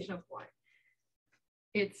expectation of y.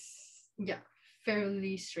 It's, yeah,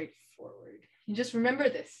 fairly straightforward. You just remember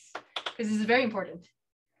this because this is very important.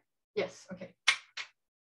 Yes, okay.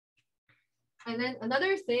 And then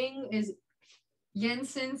another thing is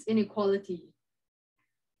Jensen's inequality.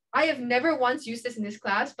 I have never once used this in this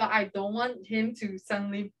class, but I don't want him to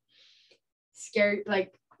suddenly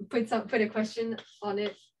put a question on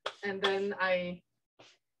it and then I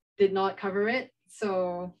did not cover it.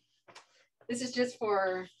 So this is just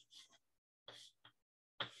for,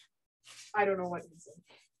 I don't know what reason.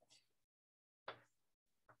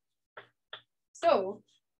 So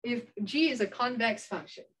if g is a convex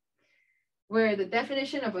function, where the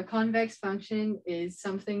definition of a convex function is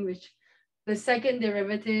something which the second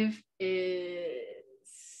derivative is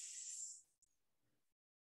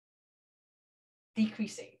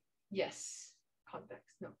decreasing. Yes, convex,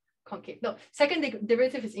 no, concave. No, second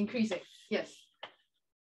derivative is increasing. Yes,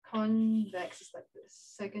 convex is like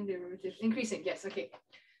this. Second derivative increasing. Yes, okay.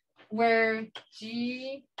 Where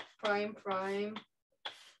g prime prime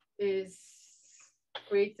is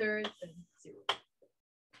greater than 0.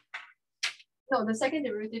 No, the second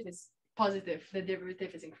derivative is positive. The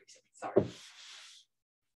derivative is increasing. Sorry.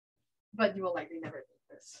 But you will likely never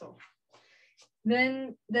do this. So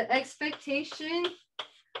then the expectation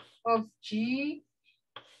of g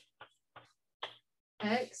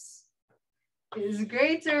x is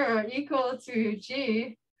greater or equal to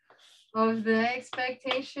g of the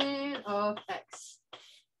expectation of x.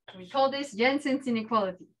 We call this Jensen's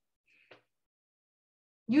inequality.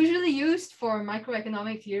 Usually used for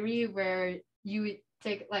microeconomic theory where you would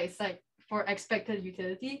take it's like for expected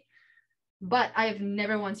utility, but I have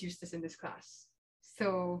never once used this in this class.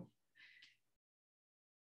 So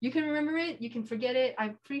you can remember it, you can forget it.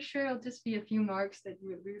 I'm pretty sure it'll just be a few marks that you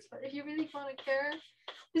would lose, but if you really want to care,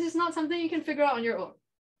 this is not something you can figure out on your own.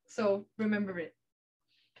 So remember it.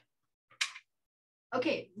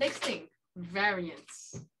 Okay, next thing,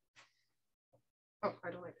 variance. Oh,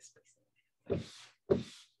 I don't like this place.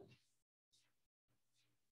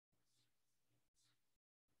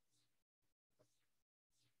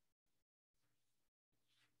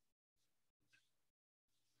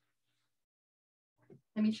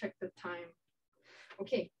 Let me check the time.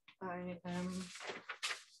 Okay, I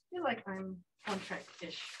feel like I'm on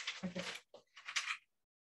track-ish. Okay.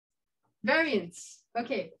 Variance.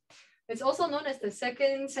 Okay. It's also known as the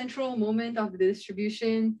second central moment of the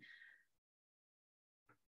distribution.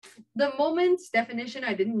 The moments definition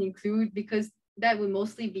I didn't include because that would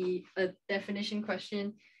mostly be a definition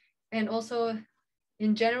question. And also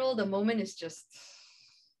in general, the moment is just,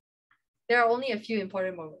 there are only a few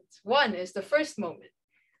important moments. One is the first moment,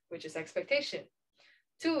 which is expectation.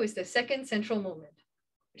 Two is the second central moment,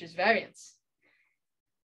 which is variance.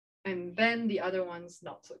 And then the other one's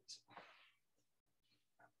not so useful.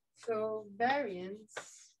 So variance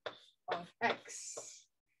of x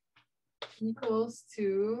equals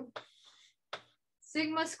to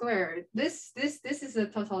sigma squared. This is a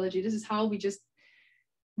tautology. This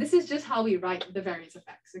is just how we write the variance of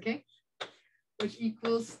x, okay? Which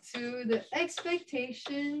equals to the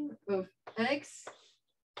expectation of x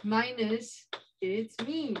minus its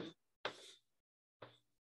mean.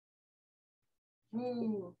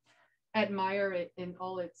 Ooh, admire it in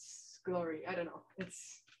all its glory. I don't know.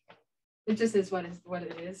 It just is what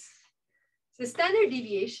it is. So standard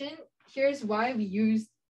deviation, here's why we used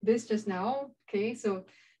this just now. Okay, so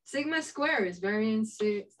sigma square is variance,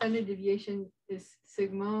 standard deviation is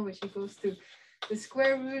sigma, which equals to the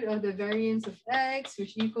square root of the variance of x,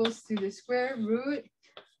 which equals to the square root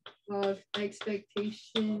of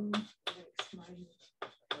expectation x minus.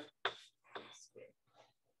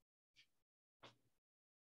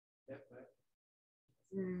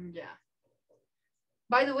 Yeah.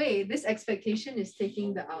 By the way, this expectation is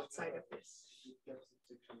taking the outside of this.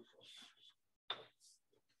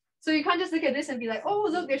 So you can't just look at this and be like, oh,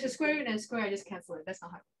 look, there's a square root and a square, I just cancel it. That's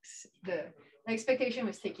not how it works. The expectation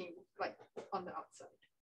was taking like on the outside.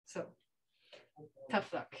 So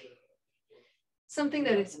tough luck. Something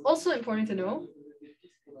that is also important to know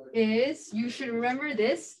is you should remember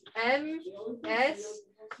this ms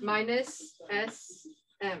minus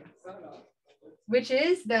sm, which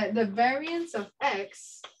is that the variance of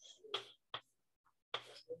x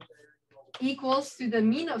equals to the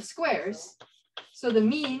mean of squares. So the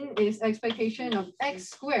mean is expectation of x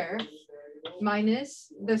squared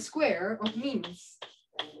minus the square of means.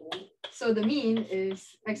 So the mean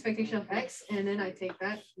is expectation of x, and then I take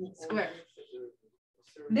that square.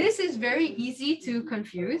 This is very easy to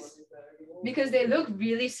confuse because they look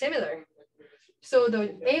really similar. So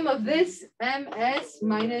the aim of this ms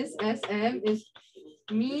minus sm is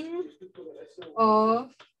mean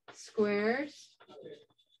of squares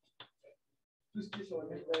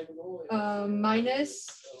minus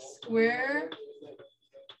square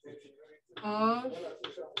of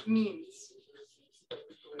means.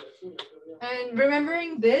 And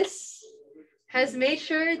remembering this has made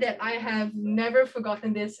sure that I have never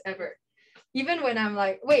forgotten this ever. Even when I'm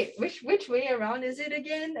like, wait, which way around is it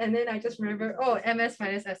again? And then I just remember, oh, ms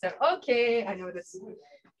minus sm. Okay, I know this.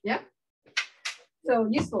 Yeah. So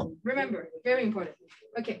useful. Remember, very important.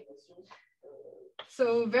 Okay.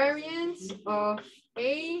 So variance of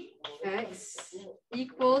ax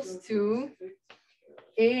equals to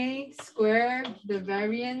a squared the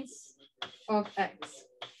variance of x.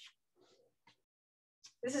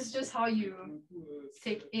 This is just how you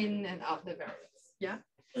take in and out the variance. Yeah.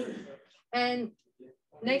 And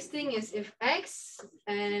next thing is if x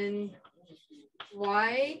and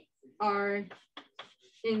y are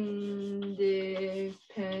independent,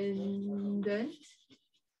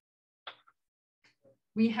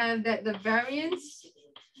 we have that the variance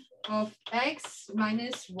of x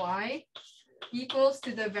minus y equals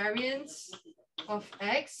to the variance of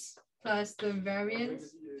x plus the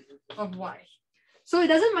variance of y. So it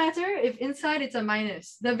doesn't matter if inside it's a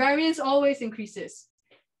minus. The variance always increases.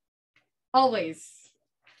 Always.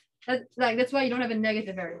 That's why you don't have a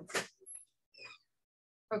negative variance.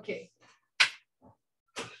 Okay.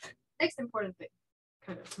 Next important thing.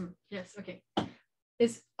 Kind of. Yes, okay.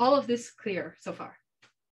 Is all of this clear so far?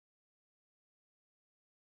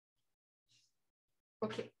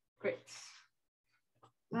 Okay, great.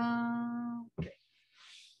 Okay.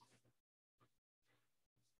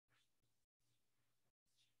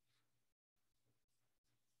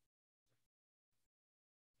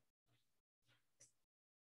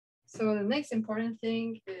 So the next important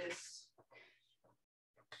thing is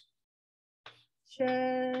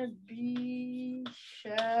Chebyshev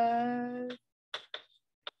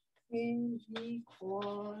inequality.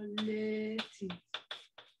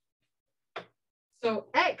 So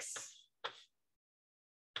x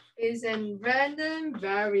is a random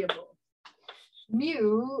variable.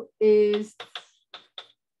 Mu is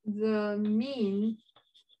the mean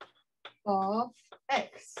of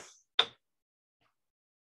x.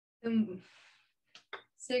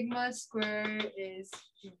 Sigma square is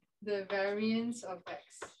the variance of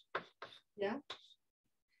x. Yeah.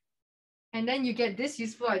 And then you get this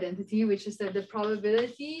useful identity, which is that the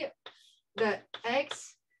probability that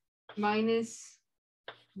x minus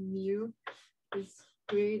mu is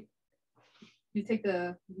great. You take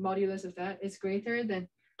the modulus of that, is greater than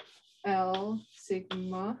L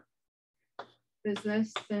sigma is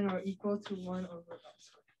less than or equal to 1 over L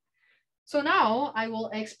squared. So now I will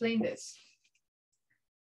explain this.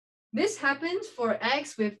 This happens for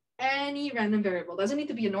x with any random variable. Doesn't need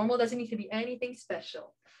to be a normal, doesn't need to be anything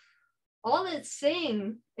special. All it's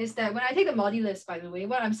saying is that when I take the modulus, by the way,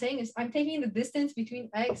 what I'm saying is I'm taking the distance between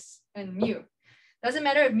x and mu. Doesn't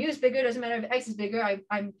matter if mu is bigger, doesn't matter if x is bigger.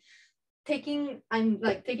 I'm taking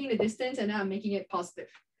the distance and now I'm making it positive.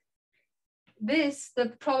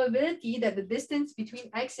 The probability that the distance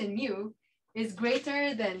between x and mu is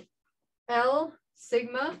greater than L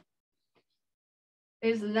sigma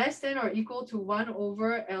is less than or equal to 1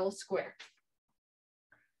 over L squared.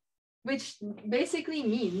 Which basically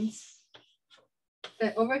means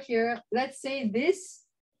that over here, let's say this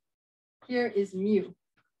here is mu.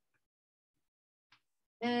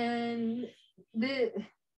 And the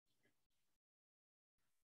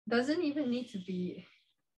doesn't even need to be,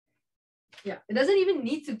 it doesn't even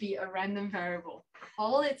need to be a random variable.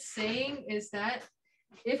 All it's saying is that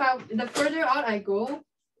if the further out I go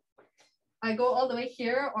all the way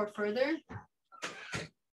here or further,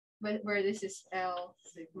 where this is L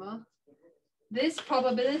sigma, this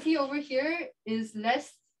probability over here is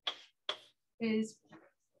less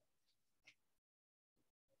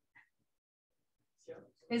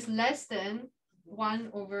than 1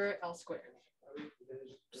 over L squared.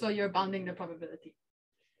 So you're bounding the probability.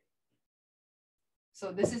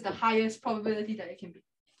 So this is the highest probability that it can be,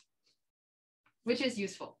 which is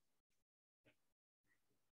useful.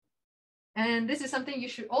 And this is something you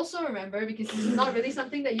should also remember because this is not really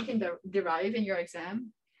something that you can derive in your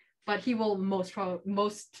exam, but he will most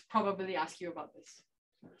probably ask you about this.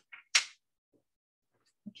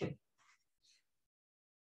 Okay.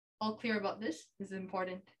 All clear about this? This is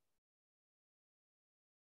important.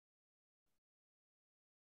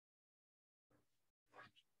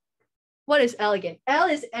 What is L again? L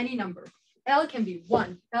is any number. L can be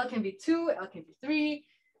 1, L can be 2, L can be 3,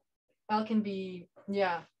 L can be,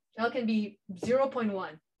 L can be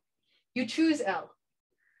 0.1. You choose L.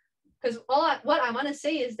 Because what I want to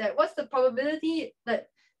say is that what's the probability that,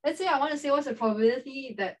 let's say I want to say what's the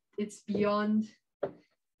probability that it's beyond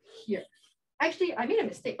here. Actually, I made a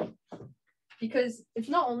mistake because it's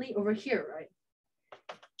not only over here, right?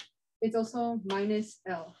 It's also minus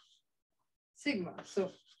L sigma.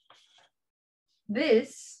 So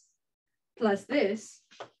this plus this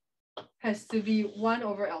has to be 1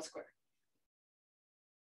 over L squared.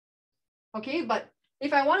 Okay, but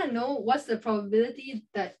if I want to know what's the probability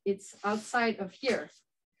that it's outside of here,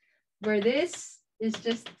 where this is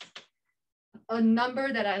just a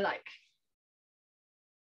number that I like,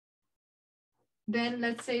 then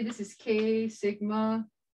let's say this is K sigma,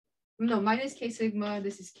 no, minus K sigma,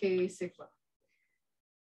 this is K sigma.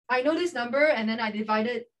 I know this number and then I divide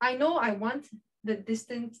it. I know I want the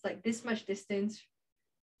distance, like this much distance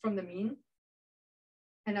from the mean,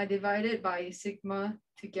 and I divide it by sigma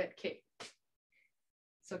to get K.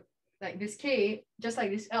 So like this K, just like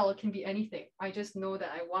this L, can be anything. I just know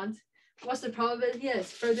that I want, what's the probability that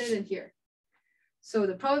it's further than here? So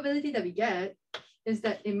the probability that we get is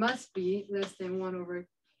that it must be less than 1 over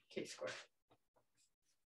K squared.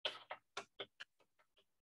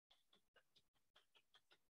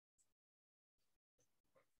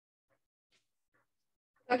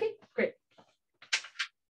 Okay, great.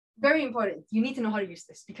 Very important. You need to know how to use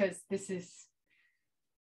this because this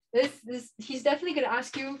he's definitely going to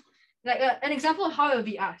ask you like an example of how it will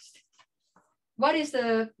be asked. What is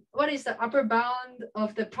the upper bound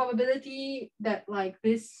of the probability that like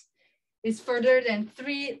this is further than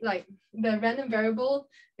 3, like the random variable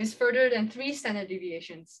is further than 3 standard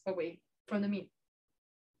deviations away from the mean?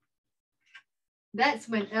 That's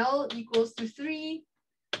when L equals to 3,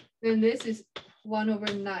 then this is 1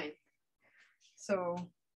 over 9. So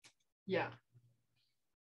yeah,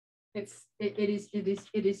 it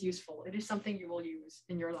is useful. It is something you will use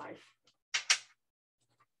in your life.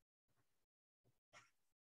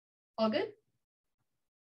 All good?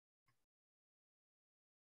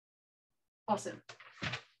 Awesome.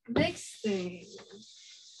 Next thing.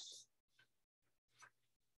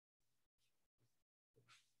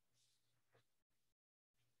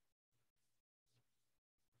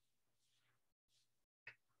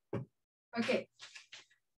 Okay.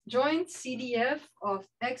 Joint CDF of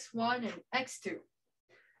x1 and x2.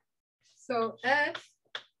 So f,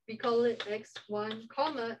 we call it x1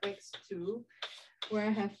 comma x2, where I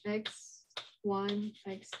have x1,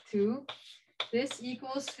 x2. This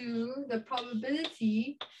equals to the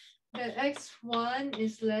probability that x1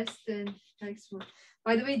 is less than x1.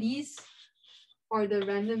 By the way, these are the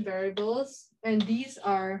random variables, and these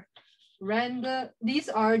are random, these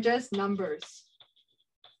are just numbers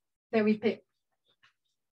that we pick.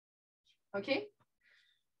 Okay?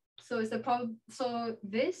 So it's the so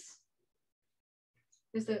this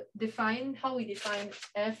is the how we define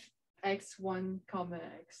fx1 comma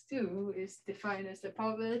x2 is defined as the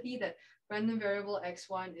probability that random variable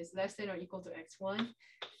x1 is less than or equal to x1,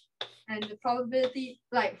 and the probability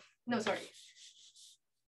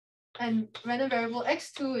and random variable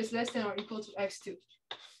x2 is less than or equal to x2.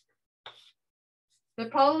 The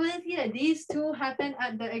probability that these two happen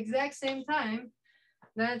at the exact same time,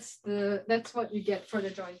 that's what you get for the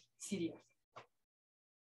joint CDF.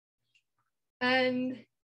 And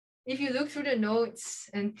if you look through the notes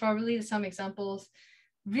and probably some examples,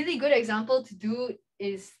 really good example to do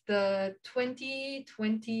is the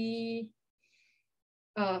 2020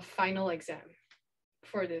 final exam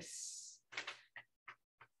for this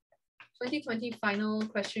 2020 final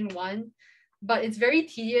question 1, but it's very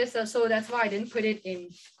tedious, so that's why I didn't put it in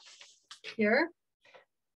here.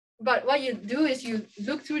 But what you do is you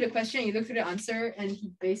look through the question, you look through the answer, and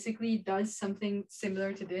he basically does something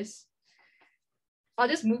similar to this. I'll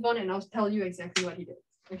just move on and I'll tell you exactly what he did,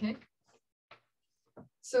 okay?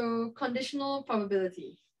 So conditional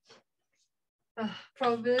probability.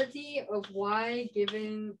 Probability of y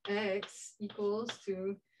given x equals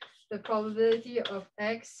to the probability of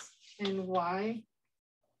x and y.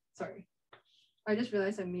 Sorry, I just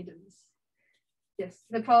realized I made this. Yes,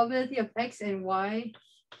 the probability of x and y,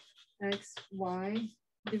 x, y,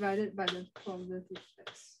 divided by the probability of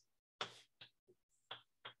x.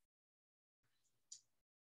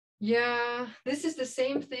 Yeah, this is the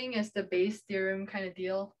same thing as the Bayes theorem kind of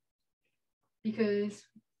deal, because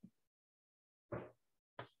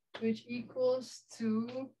which equals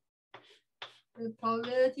to the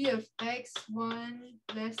probability of x1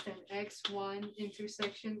 less than x1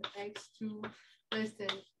 intersection x2 less than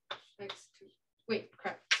x2. Wait,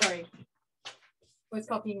 crap, sorry. Was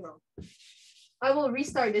copying wrong. I will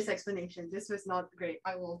restart this explanation. This was not great.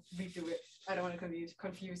 I will redo it. I don't want to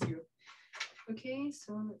confuse you. Okay,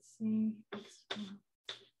 so let's see.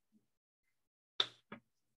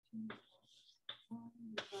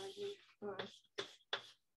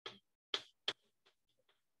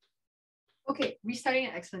 Okay, restarting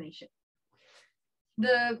an explanation.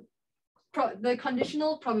 The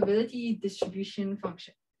conditional probability distribution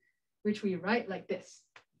function, which we write like this,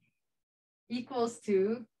 equals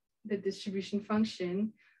to the distribution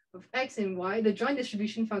function of x and y, the joint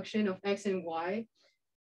distribution function of x and y,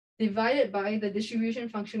 divided by the distribution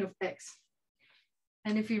function of x.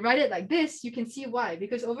 And if we write it like this, you can see why,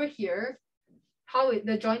 because over here, how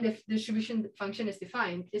the joint distribution function is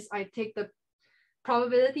defined is I take the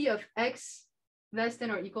probability of x less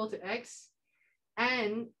than or equal to x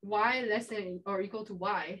and y less than or equal to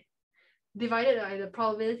y divided by the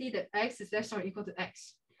probability that x is less than or equal to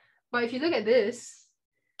x. But if you look at this,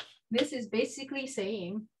 this is basically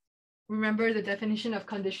saying, remember the definition of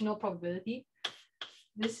conditional probability?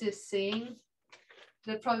 This is saying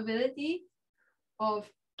the probability of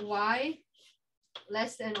y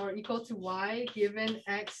less than or equal to y given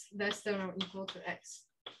x less than or equal to x,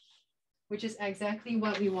 which is exactly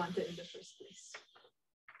what we wanted in the first place.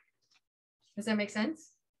 Does that make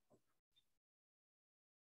sense?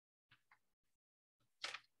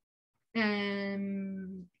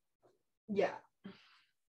 And yeah,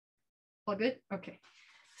 all good? Okay.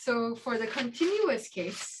 So for the continuous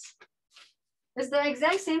case, it's the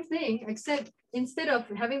exact same thing, except instead of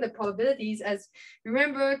having the probabilities, as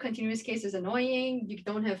remember, continuous case is annoying. You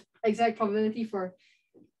don't have exact probability for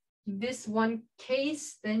this one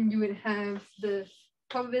case, then you would have the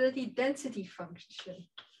probability density function.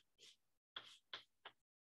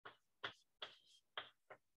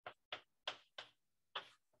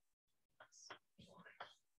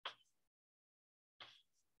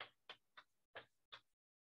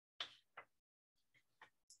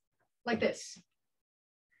 Like this.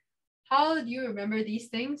 How do you remember these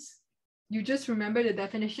things? You just remember the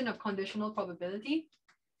definition of conditional probability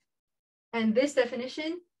and this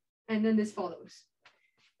definition, and then this follows.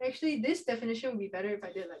 Actually, this definition would be better if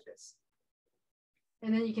I did like this.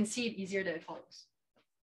 And then you can see it easier that it follows.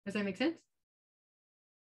 Does that make sense?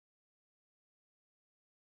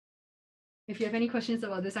 If you have any questions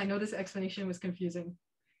about this, I know this explanation was confusing.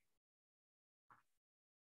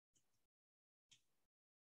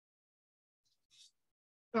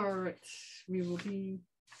 All right, we will be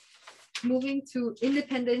moving to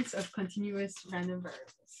independence of continuous random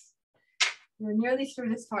variables. We're nearly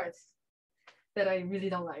through this part that I really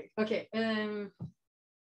don't like. Okay.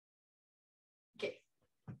 Okay.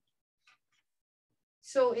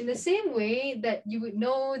 So in the same way that you would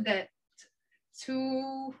know that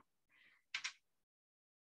two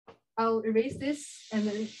I'll erase this and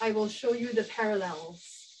then I will show you the parallels.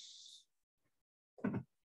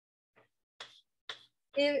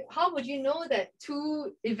 How would you know that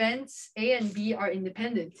two events A and B are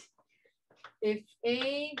independent? If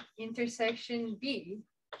A intersection B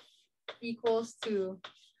equals to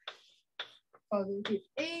probability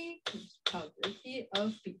of A times probability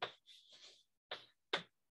of B.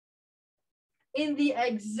 In the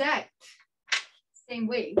exact same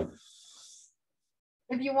way,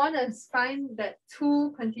 if you want to find that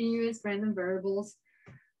two continuous random variables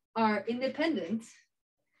are independent,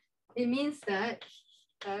 it means that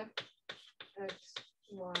f x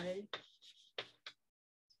y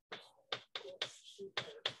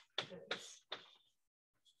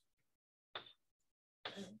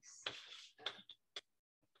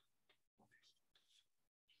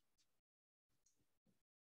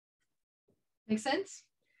make sense?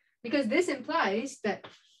 Because this implies that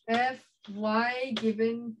f y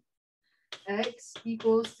given x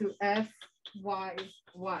equals to f y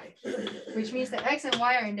y, which means that x and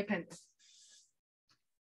y are independent.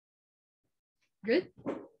 Good?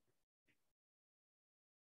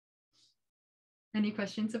 Any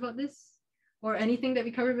questions about this? Or anything that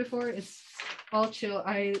we covered before? It's all chill.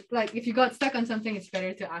 If you got stuck on something, it's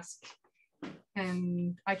better to ask.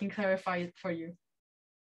 And I can clarify it for you.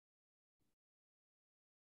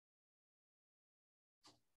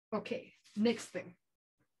 Okay, next thing.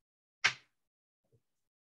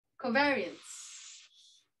 Covariance.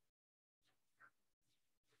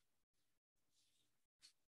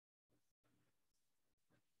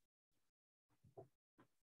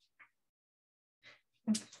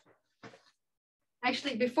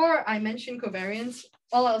 Actually, before I mention covariance,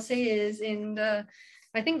 all I'll say is in the,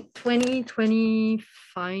 I think 2020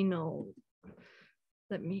 final.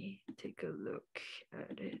 Let me take a look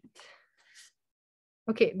at it.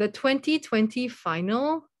 Okay, the 2020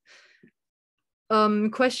 final,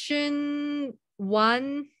 question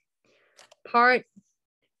 1, part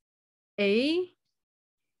A.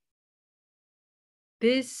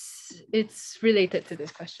 It's related to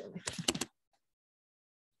this question.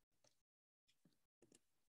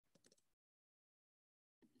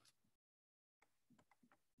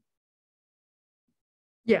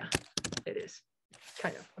 Yeah, it is.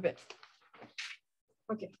 Kind of, a bit.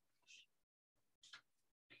 Okay.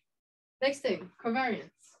 Next thing,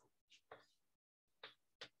 covariance.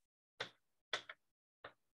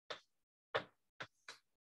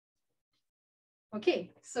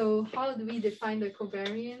 Okay, so how do we define the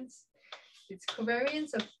covariance? It's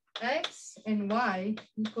covariance of x and y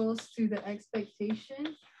equals to the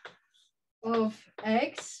expectation of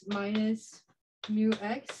x minus mu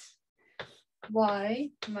x,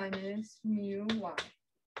 y minus mu y.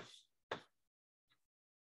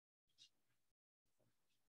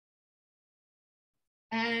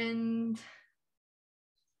 And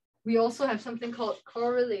we also have something called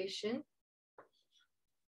correlation.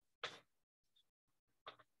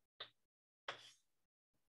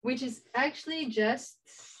 Which is actually just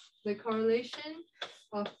the correlation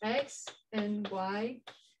of x and y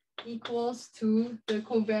equals to the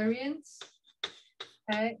covariance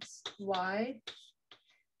x, y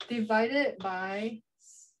divided by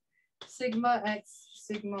sigma x,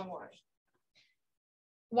 sigma y.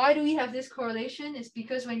 Why do we have this correlation? It's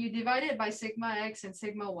because when you divide it by sigma x and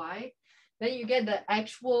sigma y, then you get the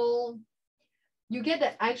actual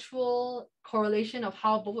correlation of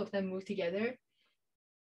how both of them move together.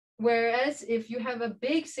 Whereas if you have a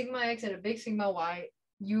big sigma x and a big sigma y,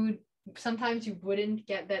 sometimes you wouldn't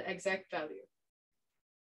get that exact value.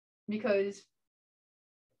 Because,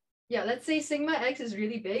 yeah, let's say sigma x is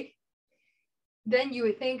really big, then you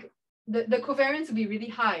would think the covariance would be really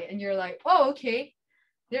high, and you're like, oh, okay,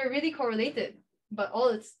 they're really correlated. But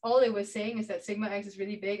all it was saying is that sigma x is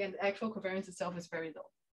really big and the actual covariance itself is very low.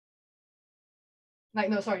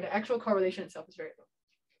 The actual correlation itself is very low.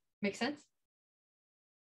 Make sense?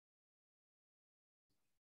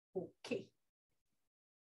 Okay.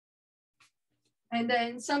 And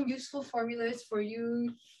then some useful formulas for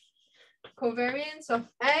you. Covariance of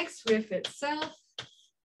x with itself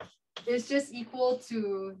is just equal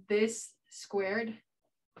to this squared.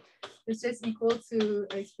 It's just equal to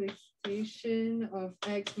expectation of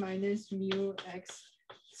x minus mu x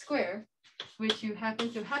squared, which you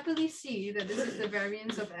happen to happily see that this is the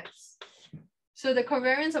variance of x. So the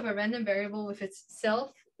covariance of a random variable with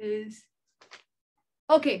itself is,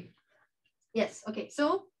 okay, yes, okay,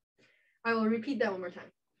 so I will repeat that one more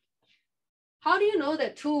time. How do you know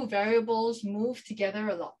that two variables move together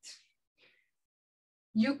a lot?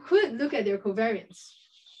 You could look at their covariance,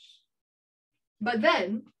 but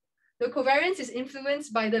then the covariance is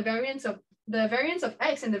influenced by the variance of the variance of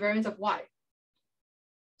x and the variance of y.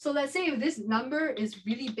 So let's say if this number is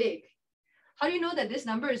really big, how do you know that this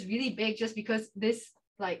number is really big just because this,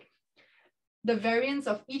 like, the variance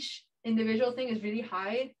of each individual thing is really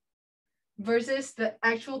high versus the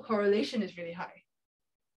actual correlation is really high?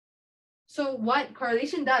 So what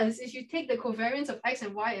correlation does is you take the covariance of x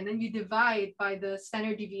and y and then you divide by the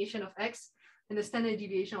standard deviation of x and the standard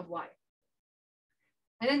deviation of y.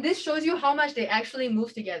 And then this shows you how much they actually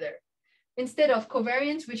move together, instead of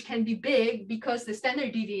covariance, which can be big because the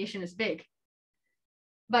standard deviation is big.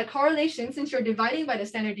 But correlation, since you're dividing by the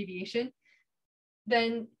standard deviation,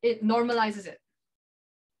 then it normalizes it.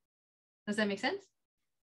 Does that make sense?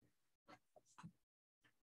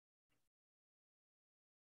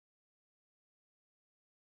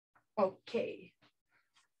 Okay.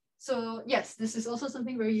 So yes, this is also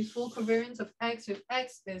something very useful. Covariance of x with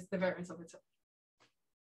x is the variance of itself.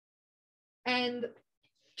 And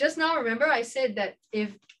just now, remember I said that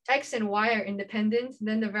if x and y are independent,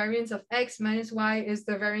 then the variance of x minus y is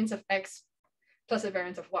the variance of x plus the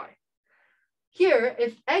variance of y. Here,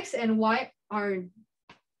 if x and y are,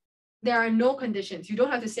 there are no conditions. You don't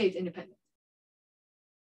have to say it's independent.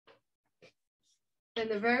 Then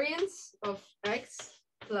the variance of x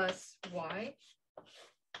plus y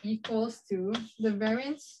equals to the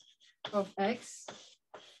variance of x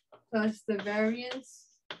plus the variance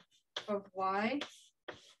of y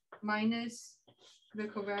minus the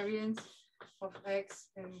covariance of x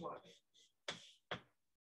and y.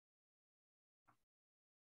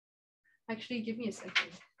 Actually, give me a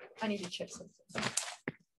second. I need to check something.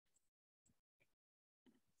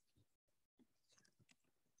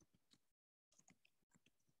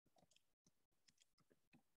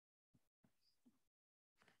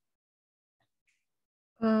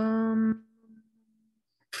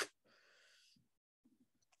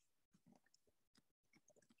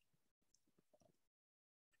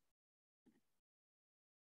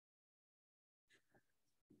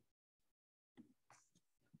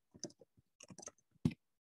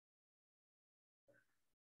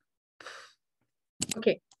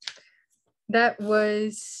 Okay, that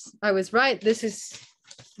was, I was right. This is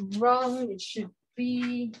wrong. It should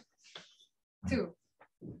be 2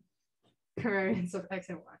 covariance of x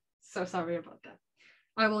and y. So sorry about that.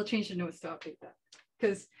 I will change the notes to update that.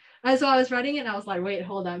 Because as I was writing it, I was like, wait,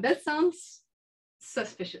 hold on. That sounds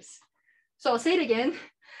suspicious. So I'll say it again.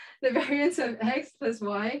 The variance of x plus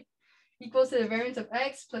y equals to the variance of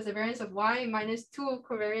x plus the variance of y minus 2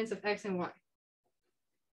 covariance of x and y.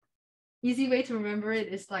 Easy way to remember it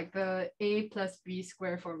is like the a plus b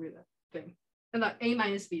square formula thing. And like a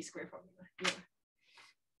minus b square formula. Yeah.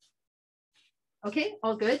 Okay,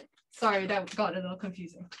 all good. Sorry, that got a little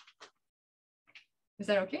confusing. Is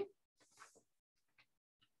that okay?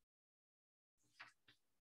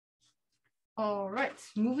 All right,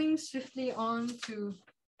 moving swiftly on to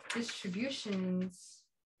distributions.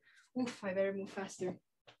 Oof, I better move faster.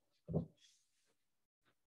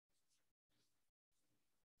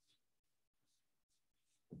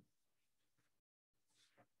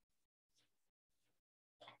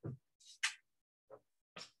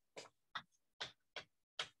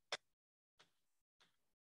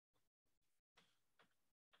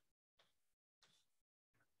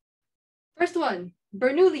 First one,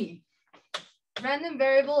 Bernoulli. Random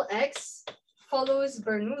variable x follows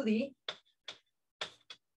Bernoulli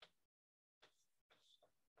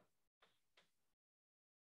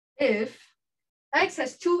if x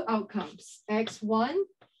has 2 outcomes, x1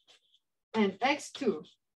 and x2.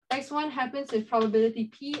 x1 happens with probability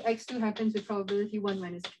p, x2 happens with probability 1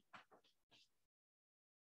 minus p.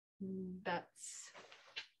 That's...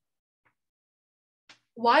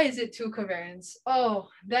 Why is it 2 covariance? Oh,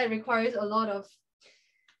 that requires a lot of...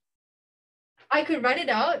 I could write it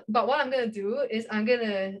out, but what I'm going to do is I'm going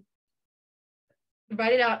to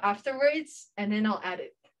write it out afterwards and then I'll add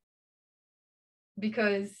it.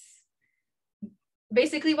 Because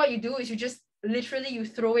basically what you do is you just literally you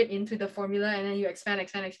throw it into the formula and then you expand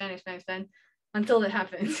until it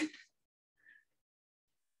happens.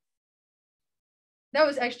 That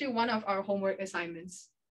was actually one of our homework assignments.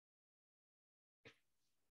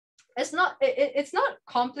 It's not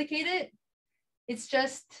complicated, it's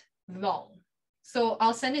just long. So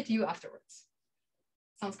I'll send it to you afterwards.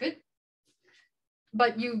 Sounds good?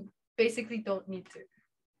 But you basically don't need to.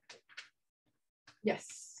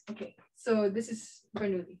 Yes, okay. So this is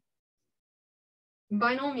Bernoulli.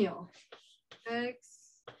 Binomial. X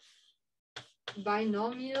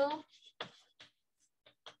binomial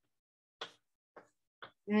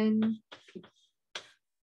and p.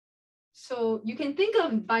 So you can think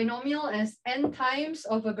of binomial as n times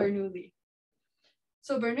of a Bernoulli.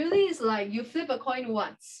 So Bernoulli is like you flip a coin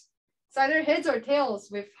once. It's either heads or tails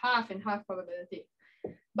with half and half probability.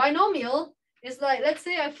 Binomial is like, let's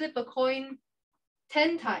say I flip a coin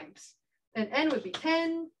 10 times. Then n would be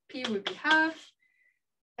 10, p would be half,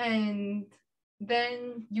 and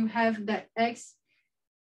then you have that x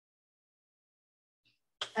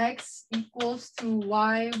equals to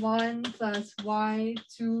y1 plus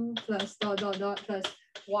y2 plus dot dot dot plus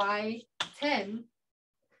y10,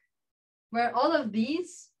 where all of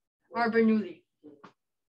these are Bernoulli.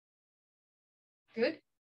 Good?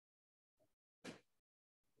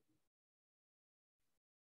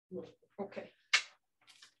 Okay.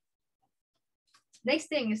 Next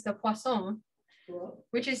thing is the Poisson,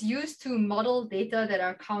 which is used to model data that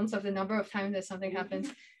are counts of the number of times that something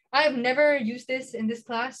happens. I have never used this in this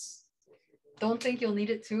class. Don't think you'll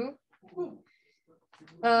need it too.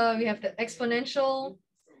 We have the exponential,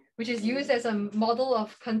 which is used as a model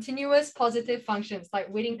of continuous positive functions,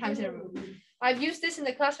 like waiting times in a row. I've used this in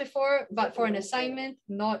the class before, but for an assignment,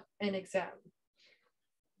 not an exam.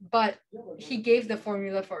 But he gave the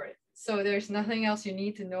formula for it. So there's nothing else you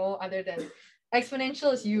need to know other than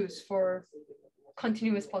exponential is used for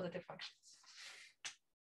continuous positive functions.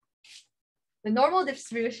 The normal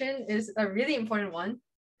distribution is a really important one.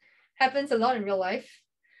 Happens a lot in real life.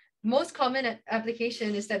 Most common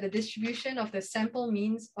application is that the distribution of the sample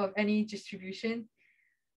means of any distribution,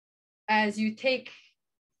 as you take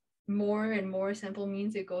more and more sample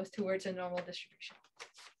means, it goes towards a normal distribution.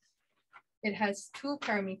 It has two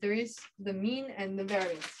parameters, the mean and the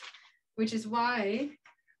variance, which is why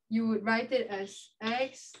you would write it as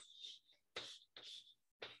x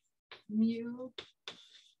mu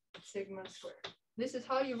sigma squared. This is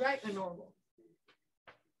how you write a normal.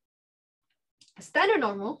 A standard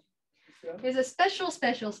normal is a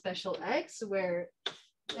special x where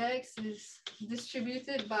x is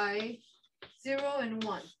distributed by 0 and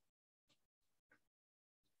 1.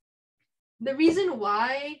 The reason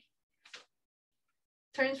why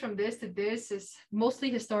turns from this to this is mostly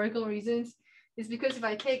historical reasons. Is because if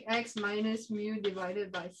I take x minus mu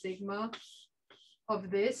divided by sigma of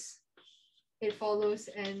this, it follows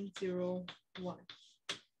n0, 1.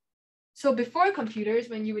 So before computers,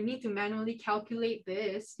 when you would need to manually calculate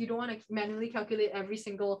this, you don't want to manually calculate every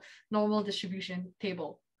single normal distribution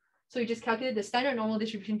table. So you just calculate the standard normal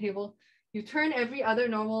distribution table. You turn every other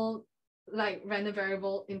normal, like random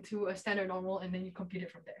variable, into a standard normal, and then you compute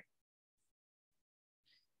it from there.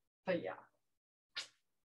 But yeah.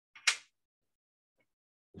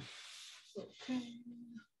 Okay.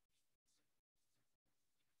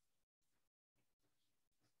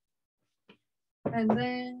 And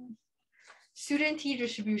then student t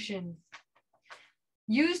distribution,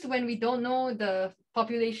 used when we don't know the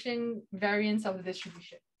population variance of the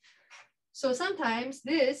distribution. So sometimes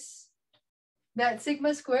that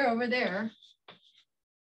sigma square over there,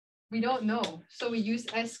 we don't know. So we use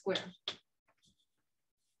s square.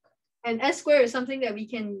 And s square is something that we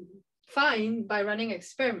can find by running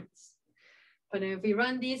experiments. But if we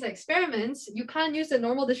run these experiments, you can't use the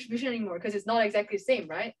normal distribution anymore because it's not exactly the same,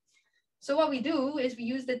 right? So what we do is we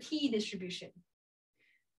use the t distribution,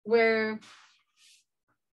 where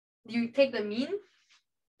you take the mean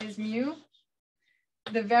is mu,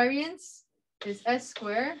 the variance is s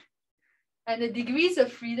squared, and the degrees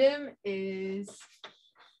of freedom is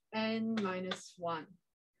n minus 1,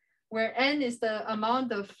 where n is the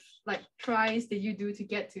amount of like tries that you do to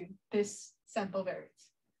get to this sample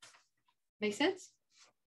variance. Make sense?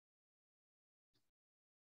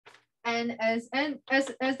 And as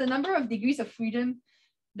the number of degrees of freedom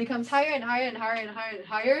becomes higher and higher and higher and higher and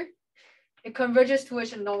higher, it converges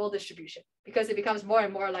towards a normal distribution because it becomes more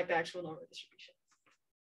and more like the actual normal distribution.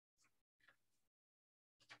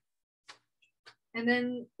 And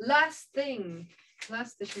then last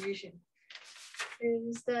distribution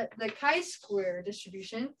is that the chi-square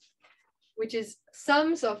distribution, which is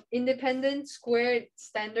sums of independent squared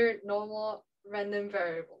standard normal random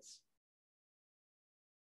variables.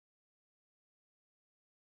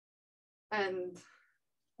 And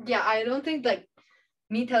yeah, I don't think like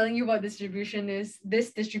me telling you what this distribution is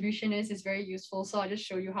very useful. So I'll just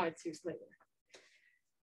show you how it's used later.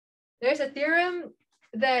 There's a theorem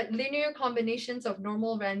that linear combinations of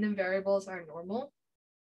normal random variables are normal.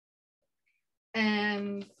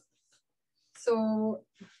 And so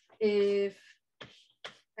if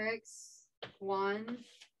x1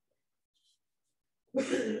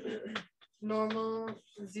 normal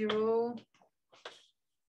 0,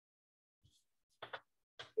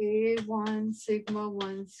 a1 sigma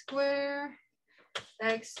 1 square,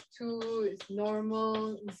 x2 is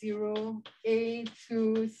normal 0,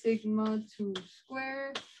 a2 sigma 2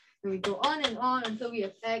 square, And we go on until we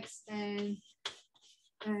have x and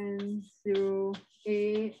 0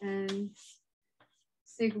 a and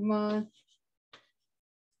sigma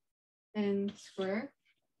n square.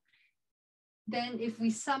 Then if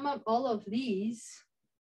we sum up all of these,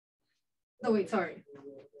 no wait, sorry,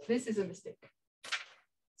 this is a mistake.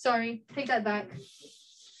 Sorry, take that back.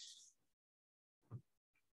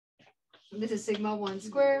 This is sigma 1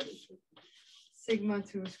 square, sigma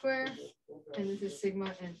 2 square, and this is sigma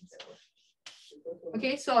n square.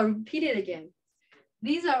 Okay, so I'll repeat it again.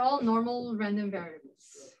 These are all normal random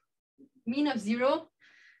variables. Mean of 0.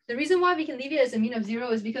 The reason why we can leave it as a mean of 0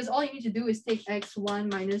 is because all you need to do is take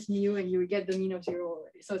x1 minus mu and you will get the mean of 0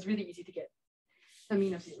 already. So it's really easy to get the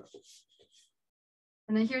mean of 0.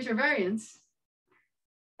 And then here's your variance.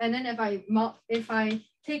 And then if I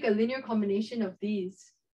take a linear combination of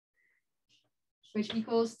these, which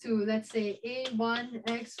equals to, let's say, a1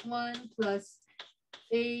 x1 plus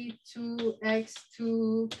a2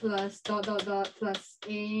 x2 plus ... plus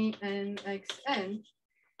a n xn,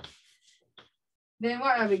 then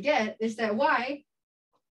what I would get is that y,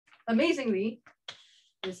 amazingly,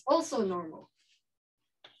 is also normal.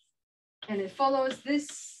 And it follows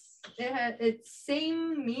this, it had its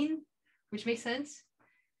same mean, which makes sense.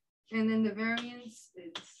 And then the variance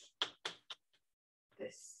is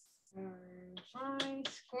this. I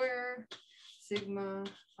square sigma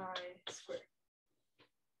I square.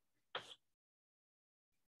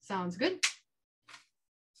 Sounds good.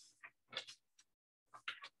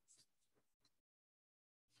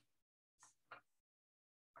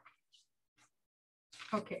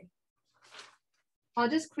 Okay. I'll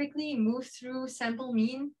just quickly move through sample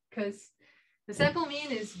mean because the sample mean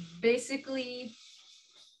is basically,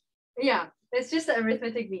 yeah, it's just the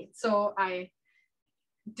arithmetic mean. So I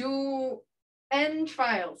do n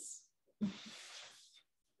trials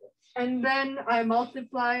and then I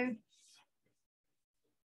multiply,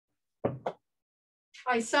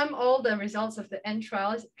 I sum all the results of the n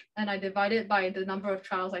trials and I divide it by the number of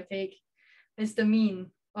trials I take. It's the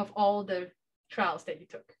mean of all the trials that you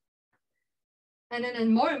took. And then a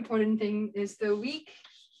more important thing is the weak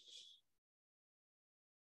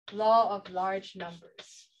law of large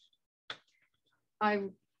numbers.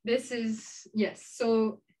 This is, yes,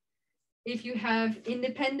 so if you have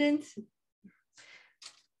independent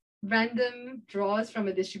random draws from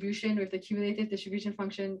a distribution with the cumulative distribution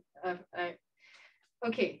function of,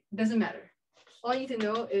 okay, doesn't matter. All you need to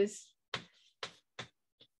know is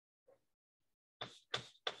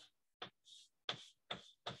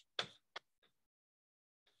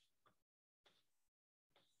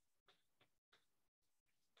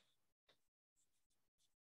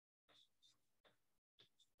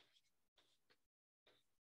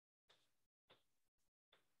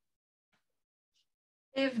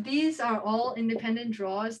if these are all independent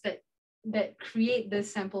draws that create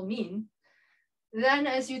this sample mean, then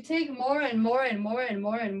as you take more and more and more and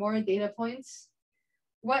more and more data points,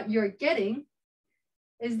 what you're getting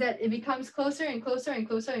is that it becomes closer and closer and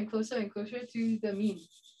closer and closer and closer to the mean.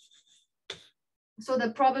 So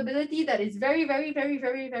the probability that it's very, very, very,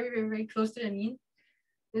 very, very, very, very close to the mean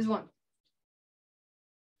is 1.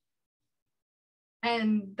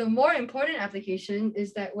 And the more important application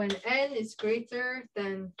is that when n is greater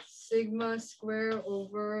than sigma square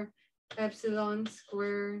over epsilon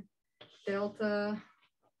square delta,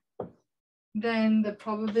 then the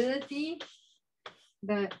probability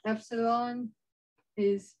that epsilon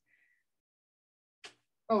is,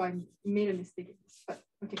 oh, I made a mistake in this, but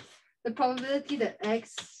okay. The probability that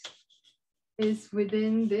x is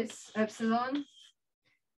within this epsilon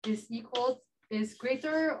is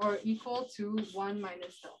greater or equal to 1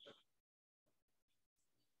 minus delta.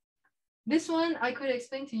 This one I could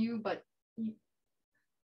explain to you, but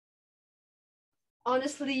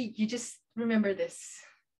honestly, you just remember this.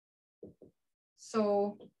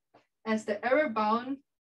 So as the error bound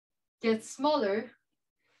gets smaller,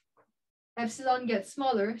 epsilon gets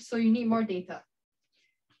smaller, so you need more data.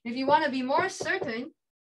 If you want to be more certain,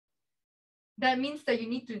 that means that you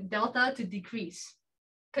need to delta to decrease.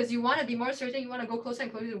 Because you want to be more certain, you want to go closer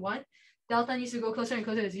and closer to 1. Delta needs to go closer and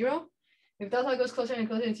closer to 0. If delta goes closer and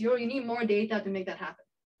closer to 0, you need more data to make that happen.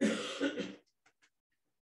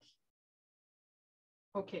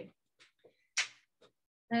 Okay.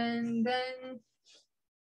 And then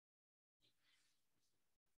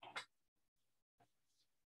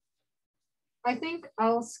I think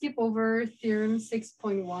I'll skip over theorem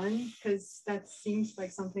 6.1 because that seems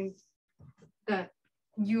like something that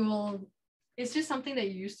it's just something that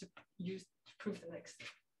you use to prove the next.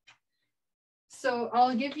 So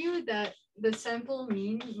I'll give you that the sample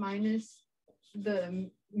mean minus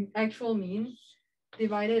the actual mean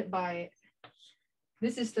divided by,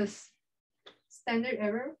 this is the standard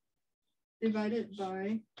error divided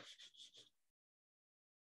by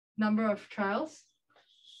number of trials,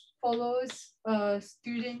 follows a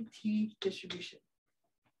student t distribution.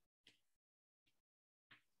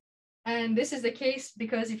 And this is the case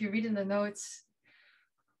because if you read in the notes,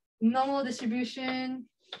 normal distribution,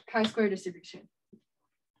 chi-square distribution.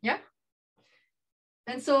 Yeah?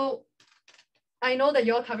 And so I know that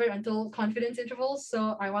you all covered until confidence intervals,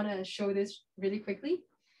 so I want to show this really quickly.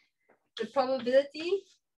 The probability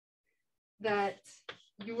that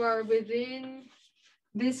you are within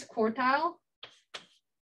this quartile,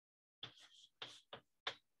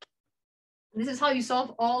 this is how you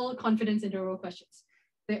solve all confidence interval questions.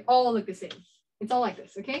 They all look the same. It's all like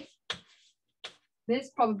this, okay?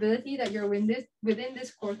 This probability that you're within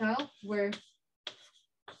this quartile where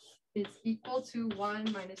it's equal to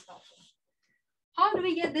 1 minus alpha. How do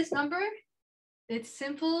we get this number? It's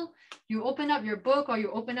simple. You open up your book or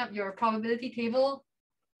you open up your probability table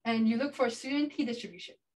and you look for student t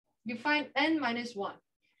distribution. You find n minus 1.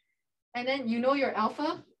 And then you know your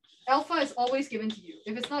alpha. Alpha is always given to you.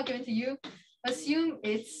 If it's not given to you, assume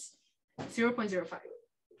it's 0.05.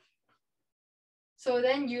 So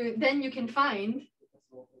then you can find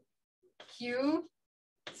Q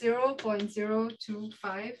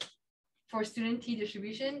 0.025 for student t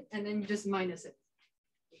distribution, and then you just minus it.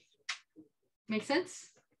 Make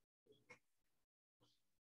sense?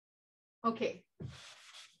 Okay.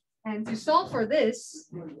 And to solve for this,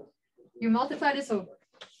 you multiply this over.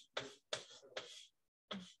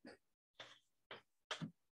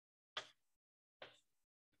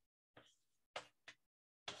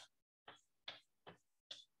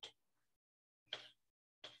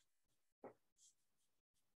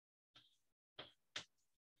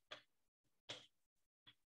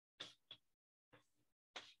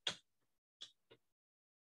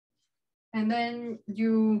 And then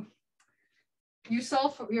you're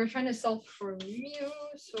trying to solve for mu.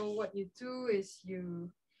 So what you do is you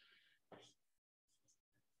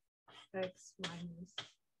x minus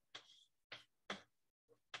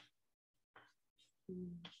 2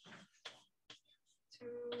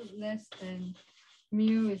 less than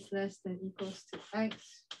mu is less than equals to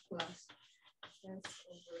x plus s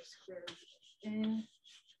over square root of n.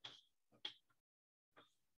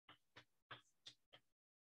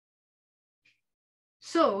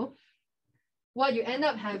 So what you end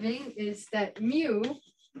up having is that mu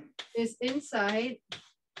is inside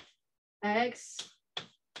x,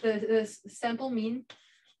 the sample mean,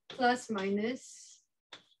 plus minus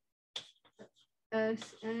s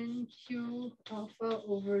n q alpha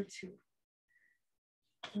over 2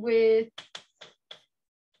 with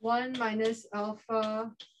 1 minus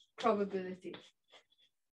alpha probability.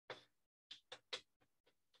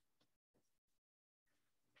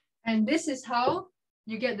 And this is how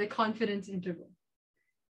you get the confidence interval.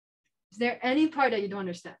 Is there any part that you don't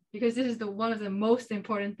understand? Because this is one of the most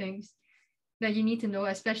important things that you need to know,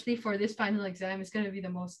 especially for this final exam. It's going to be the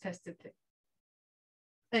most tested thing.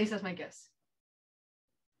 At least that's my guess.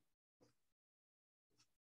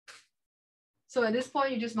 So at this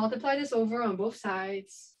point, you just multiply this over on both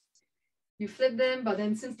sides. You flip them, but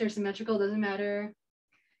then since they're symmetrical, it doesn't matter.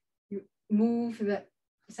 You move the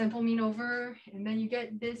sample mean over, and then you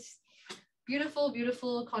get this beautiful,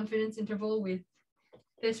 beautiful confidence interval with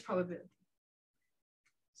this probability.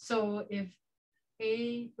 So if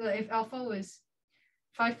alpha was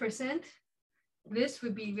 5%, this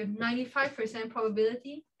would be with 95%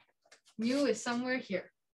 probability. Mu is somewhere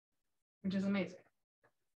here, which is amazing.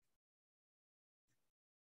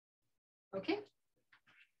 Okay.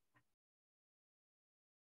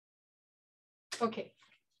 Okay.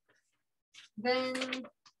 Then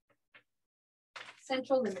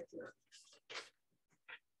central limit theorem.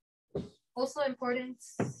 Also important.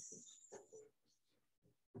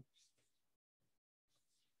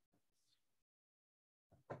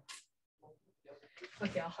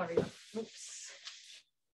 Okay, I'll hurry up. Oops.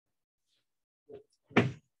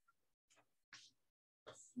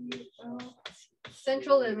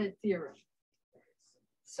 Central limit theorem.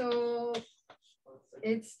 So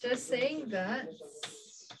it's just saying that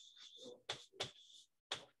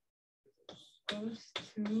goes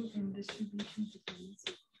to in distribution degrees.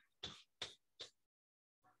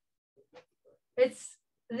 It's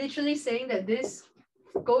literally saying that this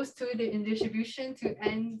goes to the in distribution to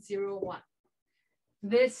n01.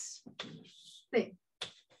 This thing.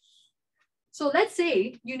 So let's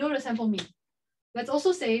say you know the sample mean. Let's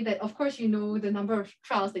also say that, of course, you know the number of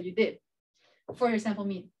trials that you did for your sample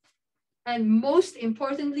mean. And most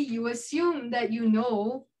importantly, you assume that you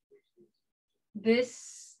know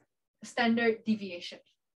this standard deviation.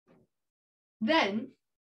 Then,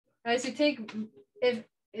 as you take,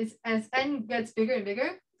 as n gets bigger and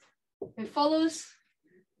bigger, it follows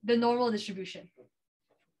the normal distribution.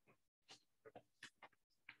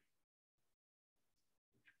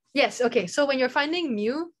 Yes, okay, so when you're finding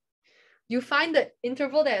mu, you find the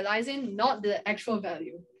interval that it lies in, not the actual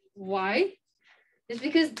value. Why? It's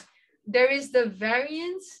because there is the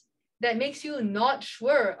variance that makes you not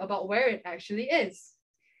sure about where it actually is.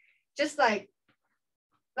 Just like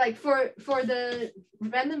for the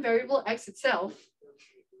random variable x itself,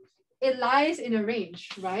 it lies in a range,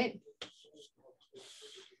 right?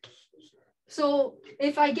 So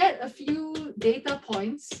if I get a few data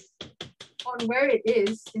points on where it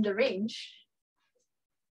is in the range,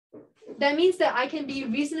 that means that I can be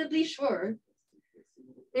reasonably sure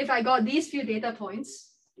if I got these few data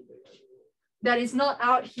points that it's not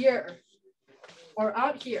out here or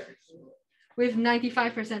out here with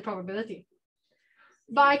 95% probability.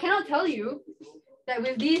 But I cannot tell you that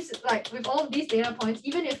with these, like with all of these data points,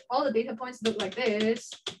 even if all the data points look like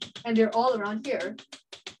this and they're all around here,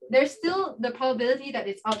 there's still the probability that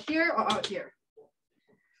it's out here or out here,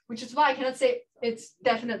 which is why I cannot say it's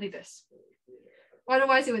definitely this.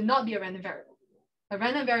 Otherwise, it would not be a random variable. A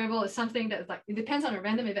random variable is something that's like, it depends on a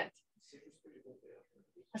random event.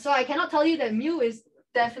 So I cannot tell you that mu is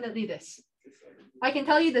definitely this. I can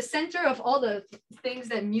tell you the center of all the things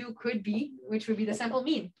that mu could be, which would be the sample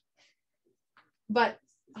mean. But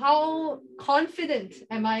how confident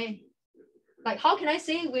am I? Like, how can I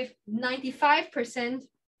say with 95%,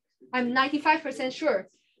 I'm 95% sure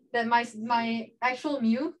that my actual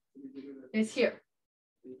mu is here?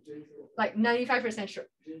 Like 95% sure.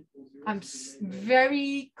 I'm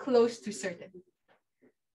very close to certain.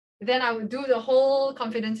 Then I would do the whole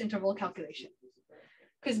confidence interval calculation.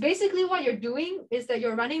 Because basically what you're doing is that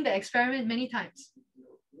you're running the experiment many times.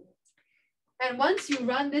 And once you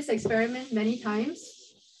run this experiment many times,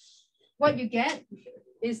 what you get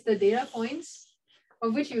is the data points,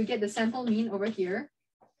 of which you get the sample mean over here.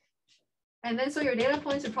 And then so your data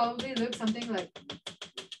points would probably look something like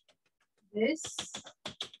this,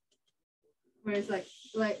 where it's like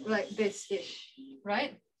this-ish,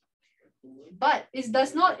 right? But it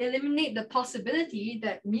does not eliminate the possibility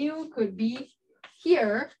that mu could be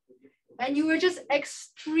here and you were just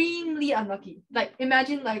extremely unlucky. Like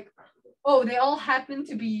imagine like, oh, they all happen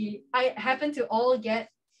to be, I happen to all get,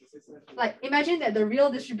 like imagine that the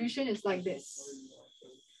real distribution is like this.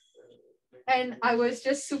 And I was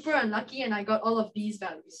just super unlucky and I got all of these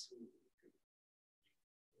values.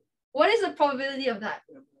 What is the probability of that?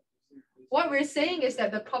 What we're saying is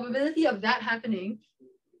that the probability of that happening,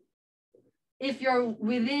 if you're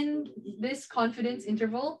within this confidence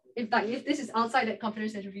interval, if this is outside that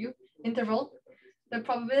confidence interval, the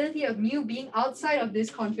probability of mu being outside of this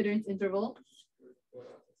confidence interval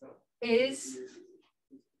is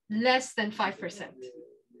less than 5%.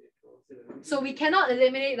 So we cannot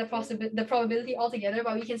eliminate the probability altogether,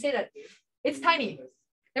 but we can say that it's tiny.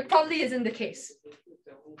 It probably isn't the case.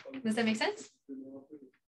 Does that make sense?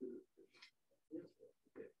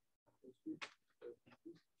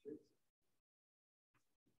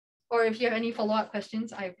 Or if you have any follow-up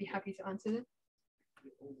questions, I'd be happy to answer them.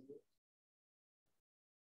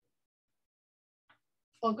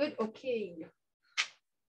 All good? Okay.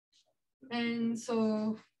 And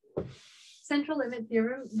so central limit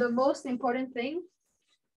theorem, the most important thing,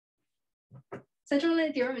 central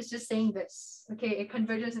limit theorem is just saying this. Okay, it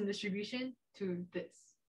converges in distribution to this.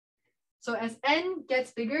 So as n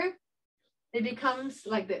gets bigger, it becomes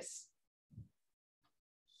like this.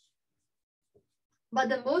 But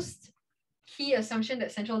the most key assumption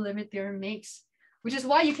that central limit theorem makes, which is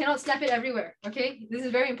why you cannot slap it everywhere, okay? This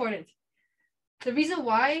is very important. The reason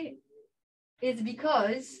why is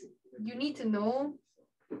because you need to know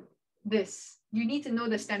this. You need to know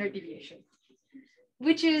the standard deviation,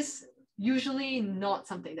 which is usually not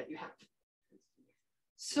something that you have.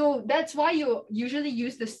 So that's why you usually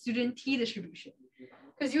use the student t distribution.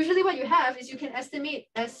 Because usually what you have is you can estimate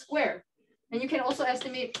s squared, and you can also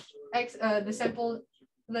estimate x, the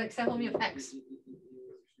sample mean of x.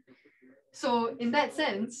 So in that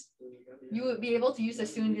sense, you would be able to use the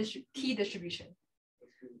student t distribution.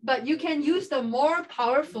 But you can use the more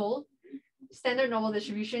powerful standard normal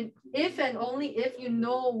distribution if and only if you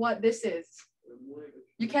know what this is.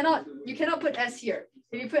 You cannot put s here.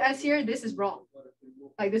 If you put s here, this is wrong.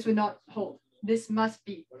 Like this would not hold. This must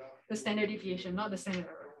be the standard deviation, not the standard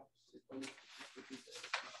error.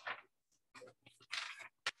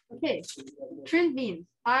 Okay, trimmed mean.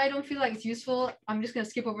 I don't feel like it's useful. I'm just going to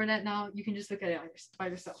skip over that now. You can just look at it by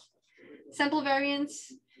yourself. Sample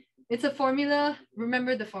variance It's a formula.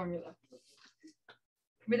 Remember the formula.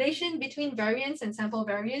 Relation between variance and sample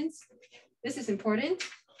variance. This is important.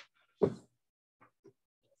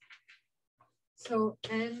 So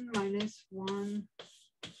n minus 1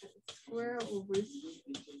 square over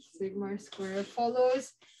sigma square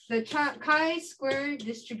follows the chi-square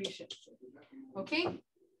distribution. Okay?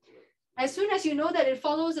 As soon as you know that it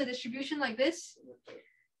follows a distribution like this,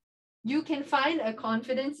 you can find a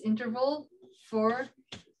confidence interval for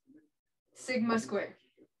sigma square.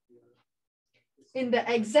 In the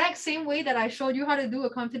exact same way that I showed you how to do a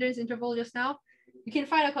confidence interval just now, you can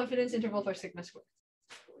find a confidence interval for sigma square.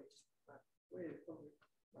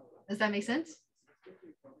 Does that make sense?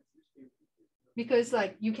 Because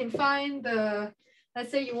like you can find the, let's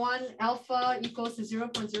say you want alpha equals to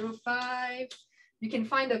 0.05. You can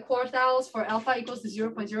find the quartiles for alpha equals to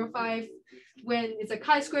 0.05 when it's a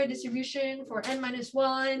chi-square distribution for n minus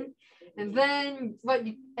 1. And then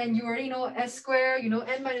and you already know s squared, you know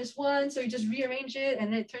n minus 1, so you just rearrange it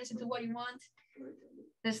and it turns into what you want.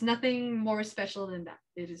 There's nothing more special than that.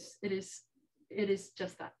 It is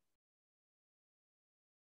just that.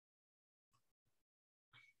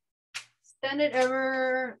 Standard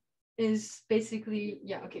error is basically,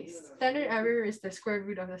 yeah, okay. Standard error is the square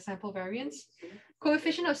root of the sample variance.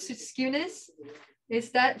 Coefficient of skewness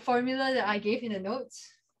is that formula that I gave in the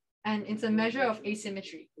notes, and it's a measure of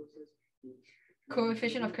asymmetry.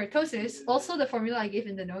 Coefficient of kurtosis, also the formula I gave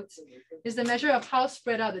in the notes, is the measure of how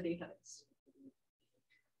spread out the data is.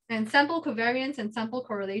 And sample covariance and sample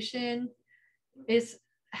correlation is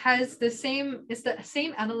the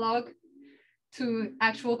same analog to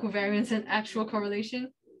actual covariance and actual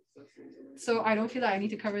correlation. So I don't feel like I need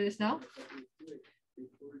to cover this now.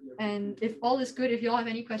 And if all is good, if you all have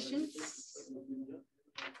any questions,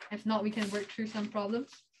 if not, we can work through some problems.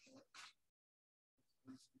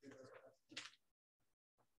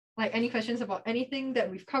 Like any questions about anything that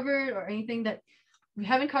we've covered or anything that we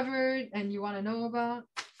haven't covered and you want to know about?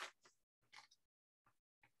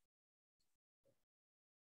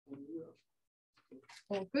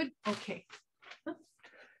 All good? Okay.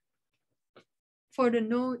 For the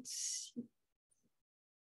notes,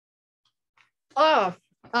 I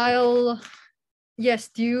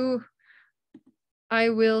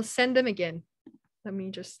will send them again. Let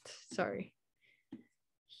me just, sorry.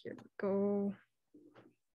 Here we go.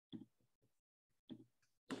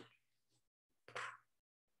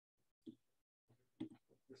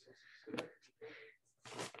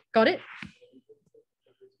 Got it?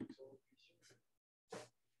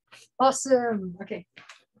 Awesome. Okay.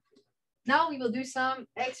 Now we will do some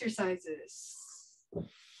exercises.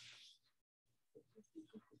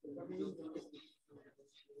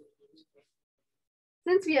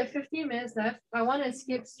 Since we have 15 minutes left, I want to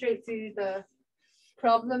skip straight to the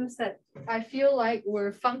problems that I feel like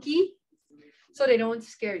were funky so they don't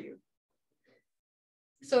scare you.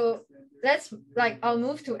 So I'll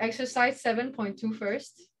move to exercise 7.2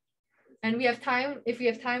 first. And we have time, if we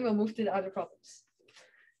have time, we'll move to the other problems.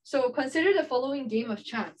 So consider the following game of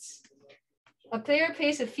chance. A player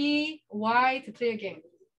pays a fee Y to play a game.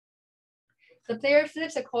 The player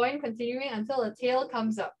flips a coin continuing until a tail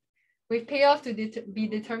comes up, with payoff to be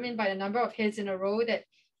determined by the number of hits in a row that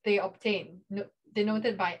they obtain,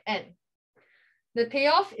 denoted by n. The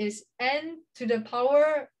payoff is 2 to the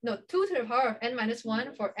power of n minus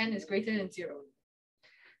 1 for n is greater than 0.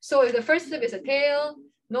 So if the first flip is a tail,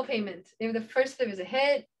 no payment. If the first flip is a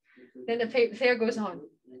head, then the player goes on.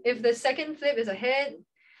 If the second flip is a head,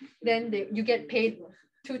 then you get paid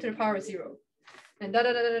 2 to the power of 0. And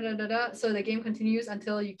so the game continues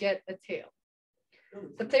until you get a tail.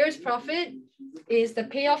 The player's profit is the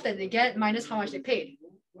payoff that they get minus how much they paid.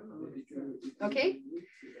 Okay?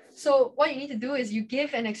 So what you need to do is you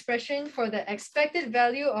give an expression for the expected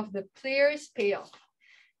value of the player's payoff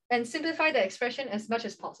and simplify the expression as much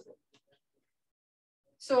as possible.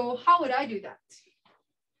 So how would I do that?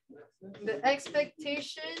 The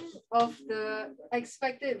expectation of the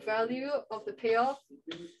expected value of the payoff.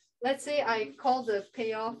 Let's say I call the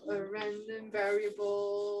payoff a random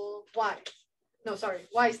variable y. No, sorry,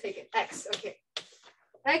 y is taken, x, okay.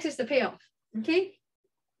 X is the payoff, okay?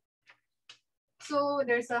 So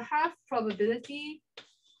there's a half probability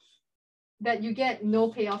that you get no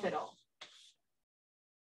payoff at all.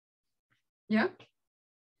 Yeah?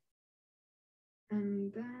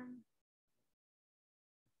 And then,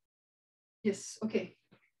 yes, okay.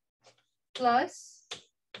 Plus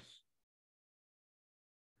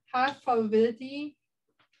half probability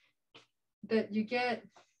that you get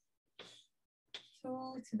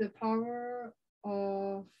 2 to the power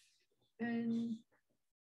of n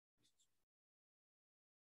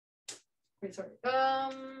wait, sorry.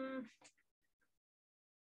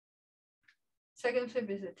 Second flip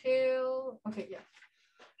is a tail. Okay, yeah.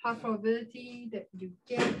 Half probability that you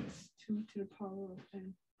get 2 to the power of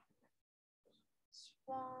n.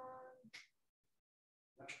 1.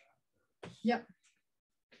 Yeah.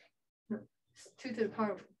 No, 2 to the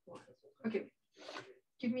power of 1. Okay.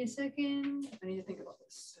 Give me a second. I need to think about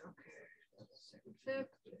this. Okay. Second flip.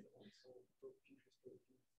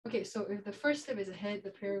 Okay, so if the first flip is ahead, the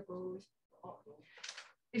pair goes on.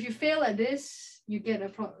 If you fail at this, you get a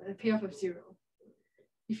payoff of 0.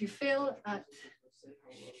 If you fail at,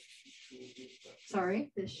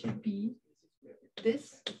 sorry, this should be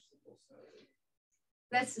this.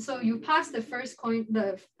 So you pass the first coin,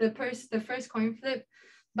 the first coin flip,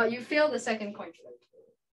 but you fail the second coin flip.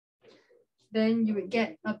 Then you would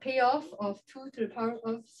get a payoff of 2 to the power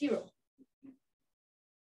of 0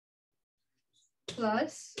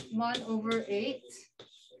 plus 1 over 8,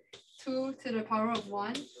 2 to the power of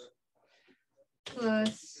 1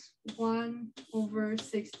 plus 1 over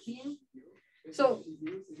 16. So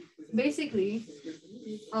basically,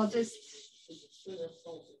 I'll just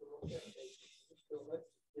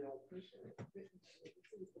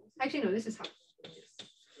actually no, this is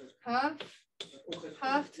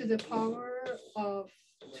half to the power of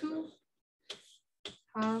 2,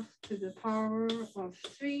 half to the power of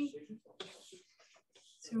 3,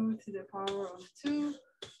 2 to the power of 2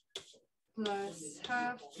 plus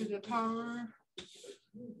half to the power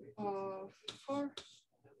of 4,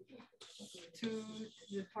 2 to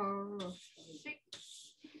the power of 6.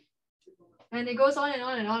 And it goes on and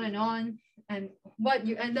on and on and on. And what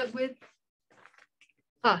you end up with,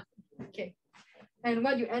 okay. And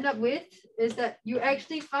what you end up with is that you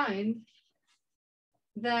actually find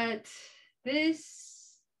that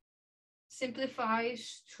this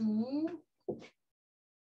simplifies to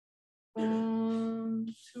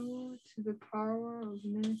 2 to the power of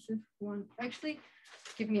 -1. Actually,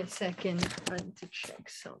 give me a second. I need to check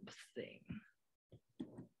something.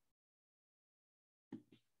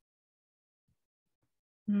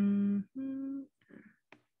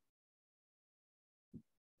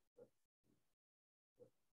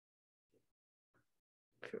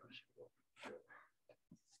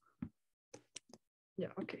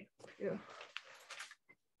 Yeah, okay. Yeah.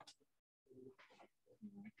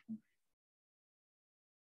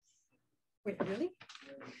 Wait, really?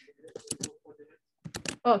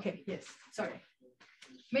 Oh, okay, yes, sorry.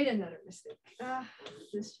 Made another mistake.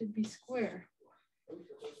 This should be square.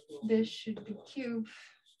 This should be cube.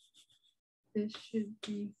 This should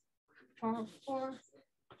be power of 4.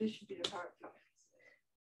 This should be the power of 5.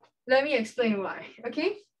 Let me explain why,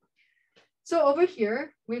 okay? So over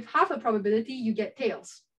here, with half a probability, you get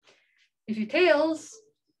tails. If you tails,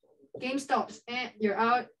 game stops and you're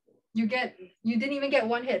out. You didn't even get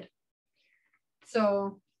one hit.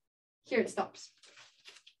 So here it stops.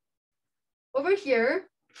 Over here,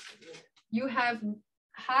 you have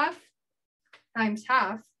half times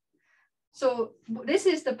half. So this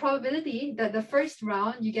is the probability that the first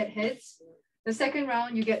round you get hits, the second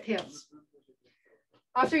round you get tails.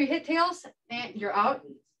 After you hit tails, and you're out.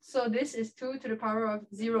 So this is 2 to the power of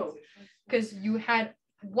 0 because you had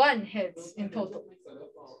 1 hits in total.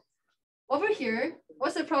 Over here,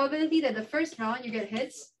 what's the probability that the first round you get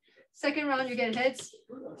hits, second round you get hits,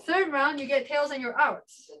 third round you get tails and you're out?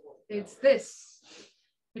 It's this,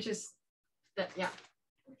 which is that, yeah.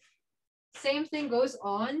 Same thing goes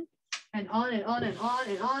on and on and on and on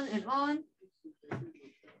and on and on.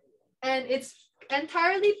 And it's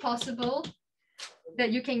entirely possible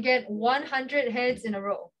that you can get 100 heads in a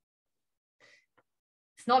row.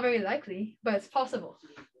 It's not very likely, but it's possible.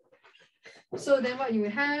 So then what you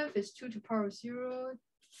would have is 2 to the power of 0,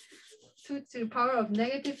 2 to the power of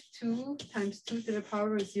 -2 times 2 to the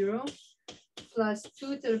power of 0, plus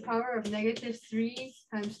 2 to the power of -3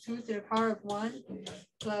 times 2 to the power of 1,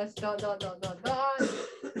 plus ...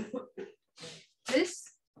 This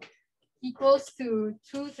equals to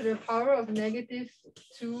 2 to the power of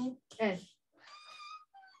 -2n.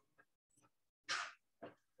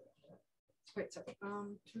 Wait, sorry.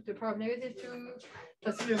 2 to the power of -2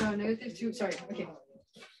 plus 2 to the power of -2. Sorry, okay.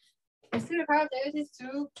 It's 2 to the power of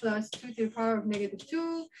 -2 plus 2 to the power of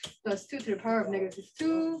 -2 plus 2 to the power of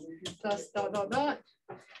 -2 plus ...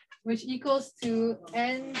 which equals to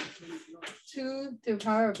n2 to the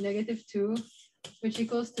power of -2, which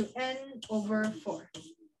equals to n over 4.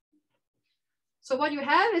 So what you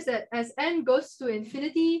have is that as n goes to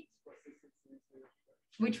infinity,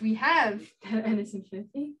 which we have, n is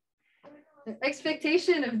infinity, the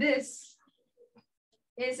expectation of this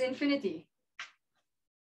is infinity.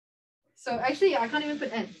 So actually, I can't even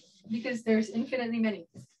put n because there's infinitely many.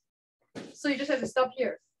 So you just have to stop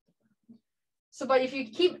here. So, but if you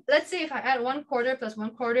keep, let's say if I add 1/4 plus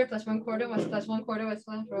 1/4 plus 1/4 plus 1/4 plus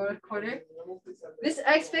 1/4, this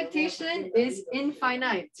expectation is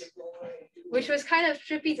infinite, which was kind of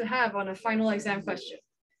trippy to have on a final exam question.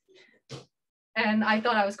 And I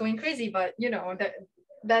thought I was going crazy, but you know,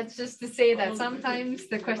 that's just to say that sometimes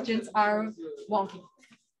the questions are wonky.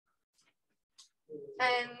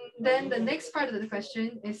 And then the next part of the question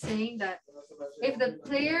is saying that if the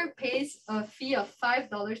player pays a fee of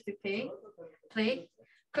 $5 to play,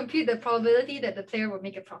 compute the probability that the player will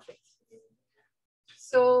make a profit.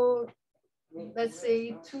 So let's say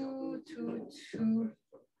 2, 2, 2.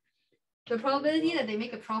 The probability that they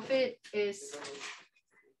make a profit is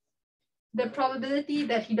the probability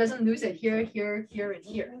that he doesn't lose it here, here, here, and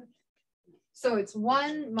here. So it's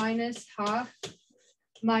 1 minus half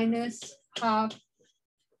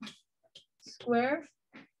square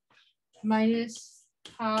minus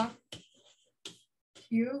half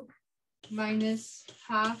cube minus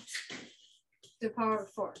half to the power of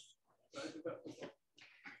 4.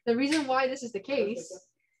 The reason why this is the case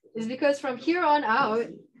is because from here on out,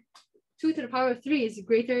 2 to the power of 3 is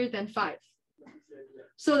greater than 5.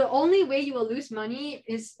 So the only way you will lose money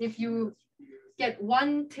is if you get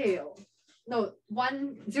one tail. No,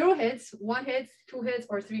 0 hits, 1 hit, 2 hits,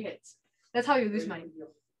 or 3 hits. That's how you lose money.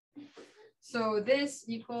 So this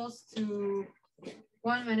equals to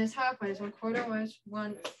 1 minus half minus 1/4 minus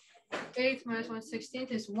 1/8 minus 1/16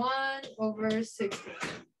 is 1/16.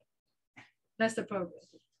 That's the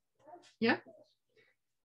probability. Yeah?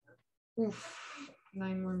 Oof,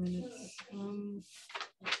 9 more minutes.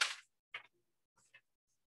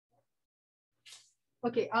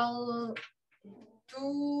 Okay, I'll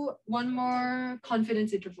do one more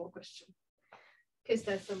confidence interval question because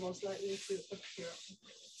that's the most likely to appear.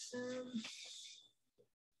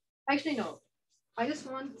 Actually, no. I just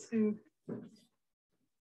want to.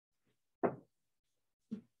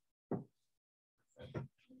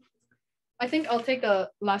 I think I'll take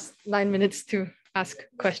the last 9 minutes to ask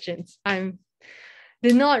questions.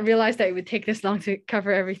 Did not realize that it would take this long to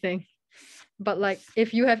cover everything. But like,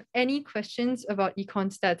 if you have any questions about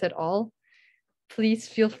econ stats at all, please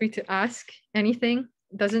feel free to ask anything.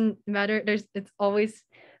 Doesn't matter. It's always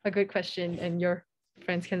a good question and your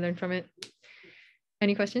friends can learn from it.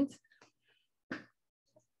 Any questions?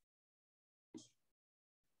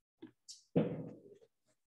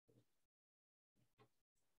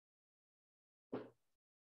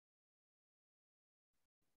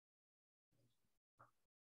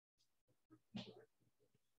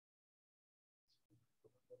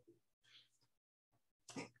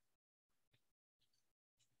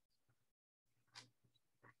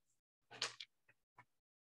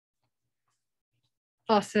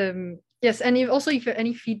 Awesome. Yes, and if you have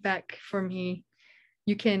any feedback for me,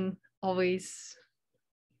 you can always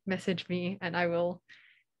message me and I will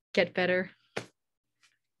get better.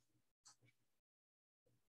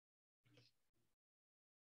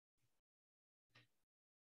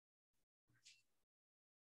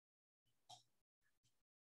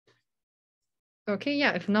 Okay,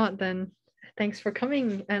 yeah, if not, then thanks for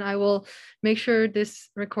coming and I will make sure this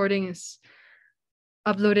recording is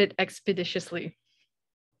uploaded expeditiously.